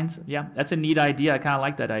that lines? Yeah, that's a neat idea. I kind of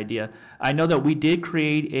like that idea. I know that we did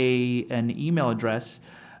create an email address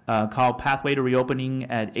called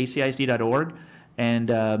pathwaytoreopening@acisd.org. And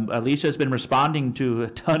Alicia has been responding to a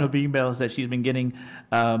ton of emails that she's been getting.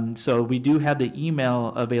 So we do have the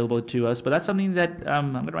email available to us. But that's something that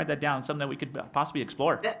I'm going to write that down, something that we could possibly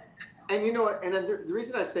explore. Yeah. And you know what? And the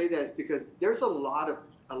reason I say that is because there's a lot of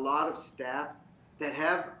staff that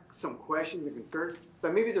have some questions and concerns,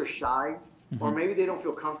 but maybe they're shy, or maybe they don't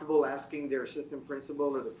feel comfortable asking their assistant principal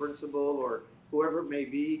or the principal or whoever it may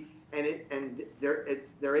be, and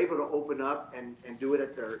they're able to open up and do it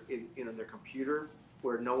at their computer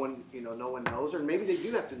where no one knows, or maybe they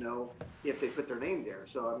do have to know if they put their name there.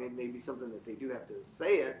 So I mean, maybe something that they do have to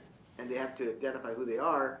say it, and they have to identify who they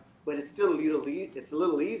are. But it's still a little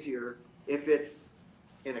easier if it's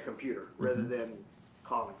in a computer rather than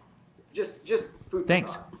calling. Just food for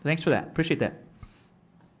thought. Thanks for that. Appreciate that.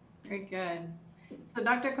 Very good. So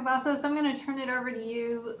Dr. Cavazos, I'm going to turn it over to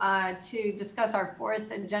you to discuss our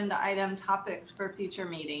fourth agenda item, topics for future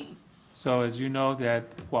meetings. So as you know,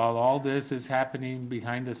 that while all this is happening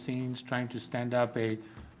behind the scenes, trying to stand up a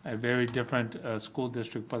very different school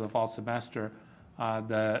district for the fall semester,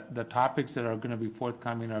 the topics that are going to be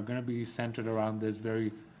forthcoming are going to be centered around this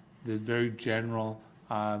very general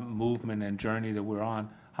movement and journey that we're on.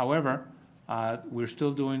 However, we're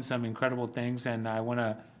still doing some incredible things, and I want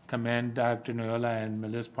to commend Dr. Noyola and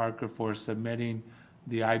Melissa Parker for submitting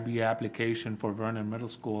the IB application for Vernon Middle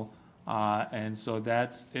School. And so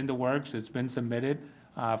that's in the works. It's been submitted.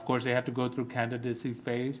 Of course, they have to go through candidacy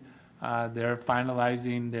phase. They're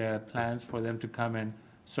finalizing their plans for them to come and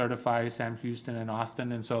certify Sam Houston and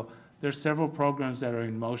Austin. And so there's several programs that are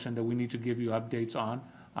in motion that we need to give you updates on.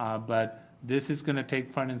 But this is going to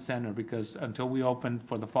take front and center because until we open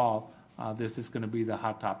for the fall, this is going to be the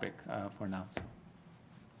hot topic for now. So.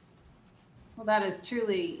 Well, that is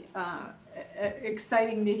truly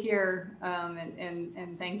exciting to hear,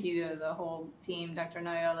 and thank you to the whole team, Dr.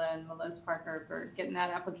 Noyola and Melissa Parker, for getting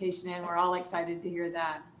that application in. We're all excited to hear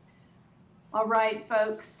that. All right,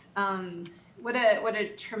 folks. What a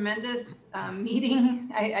tremendous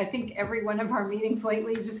meeting. I think every one of our meetings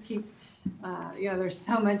lately just keep, there's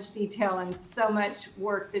so much detail and so much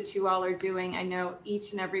work that you all are doing. I know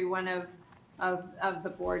each and every one of the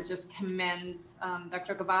board just commends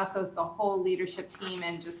Dr. Cavazos, the whole leadership team,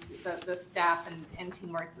 and just the staff and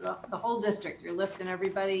teamwork, the whole district. You're lifting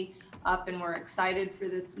everybody up, and we're excited for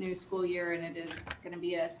this new school year, and it is going to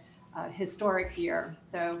be a historic year.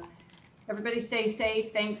 So everybody stay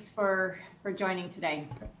safe. Thanks for joining today.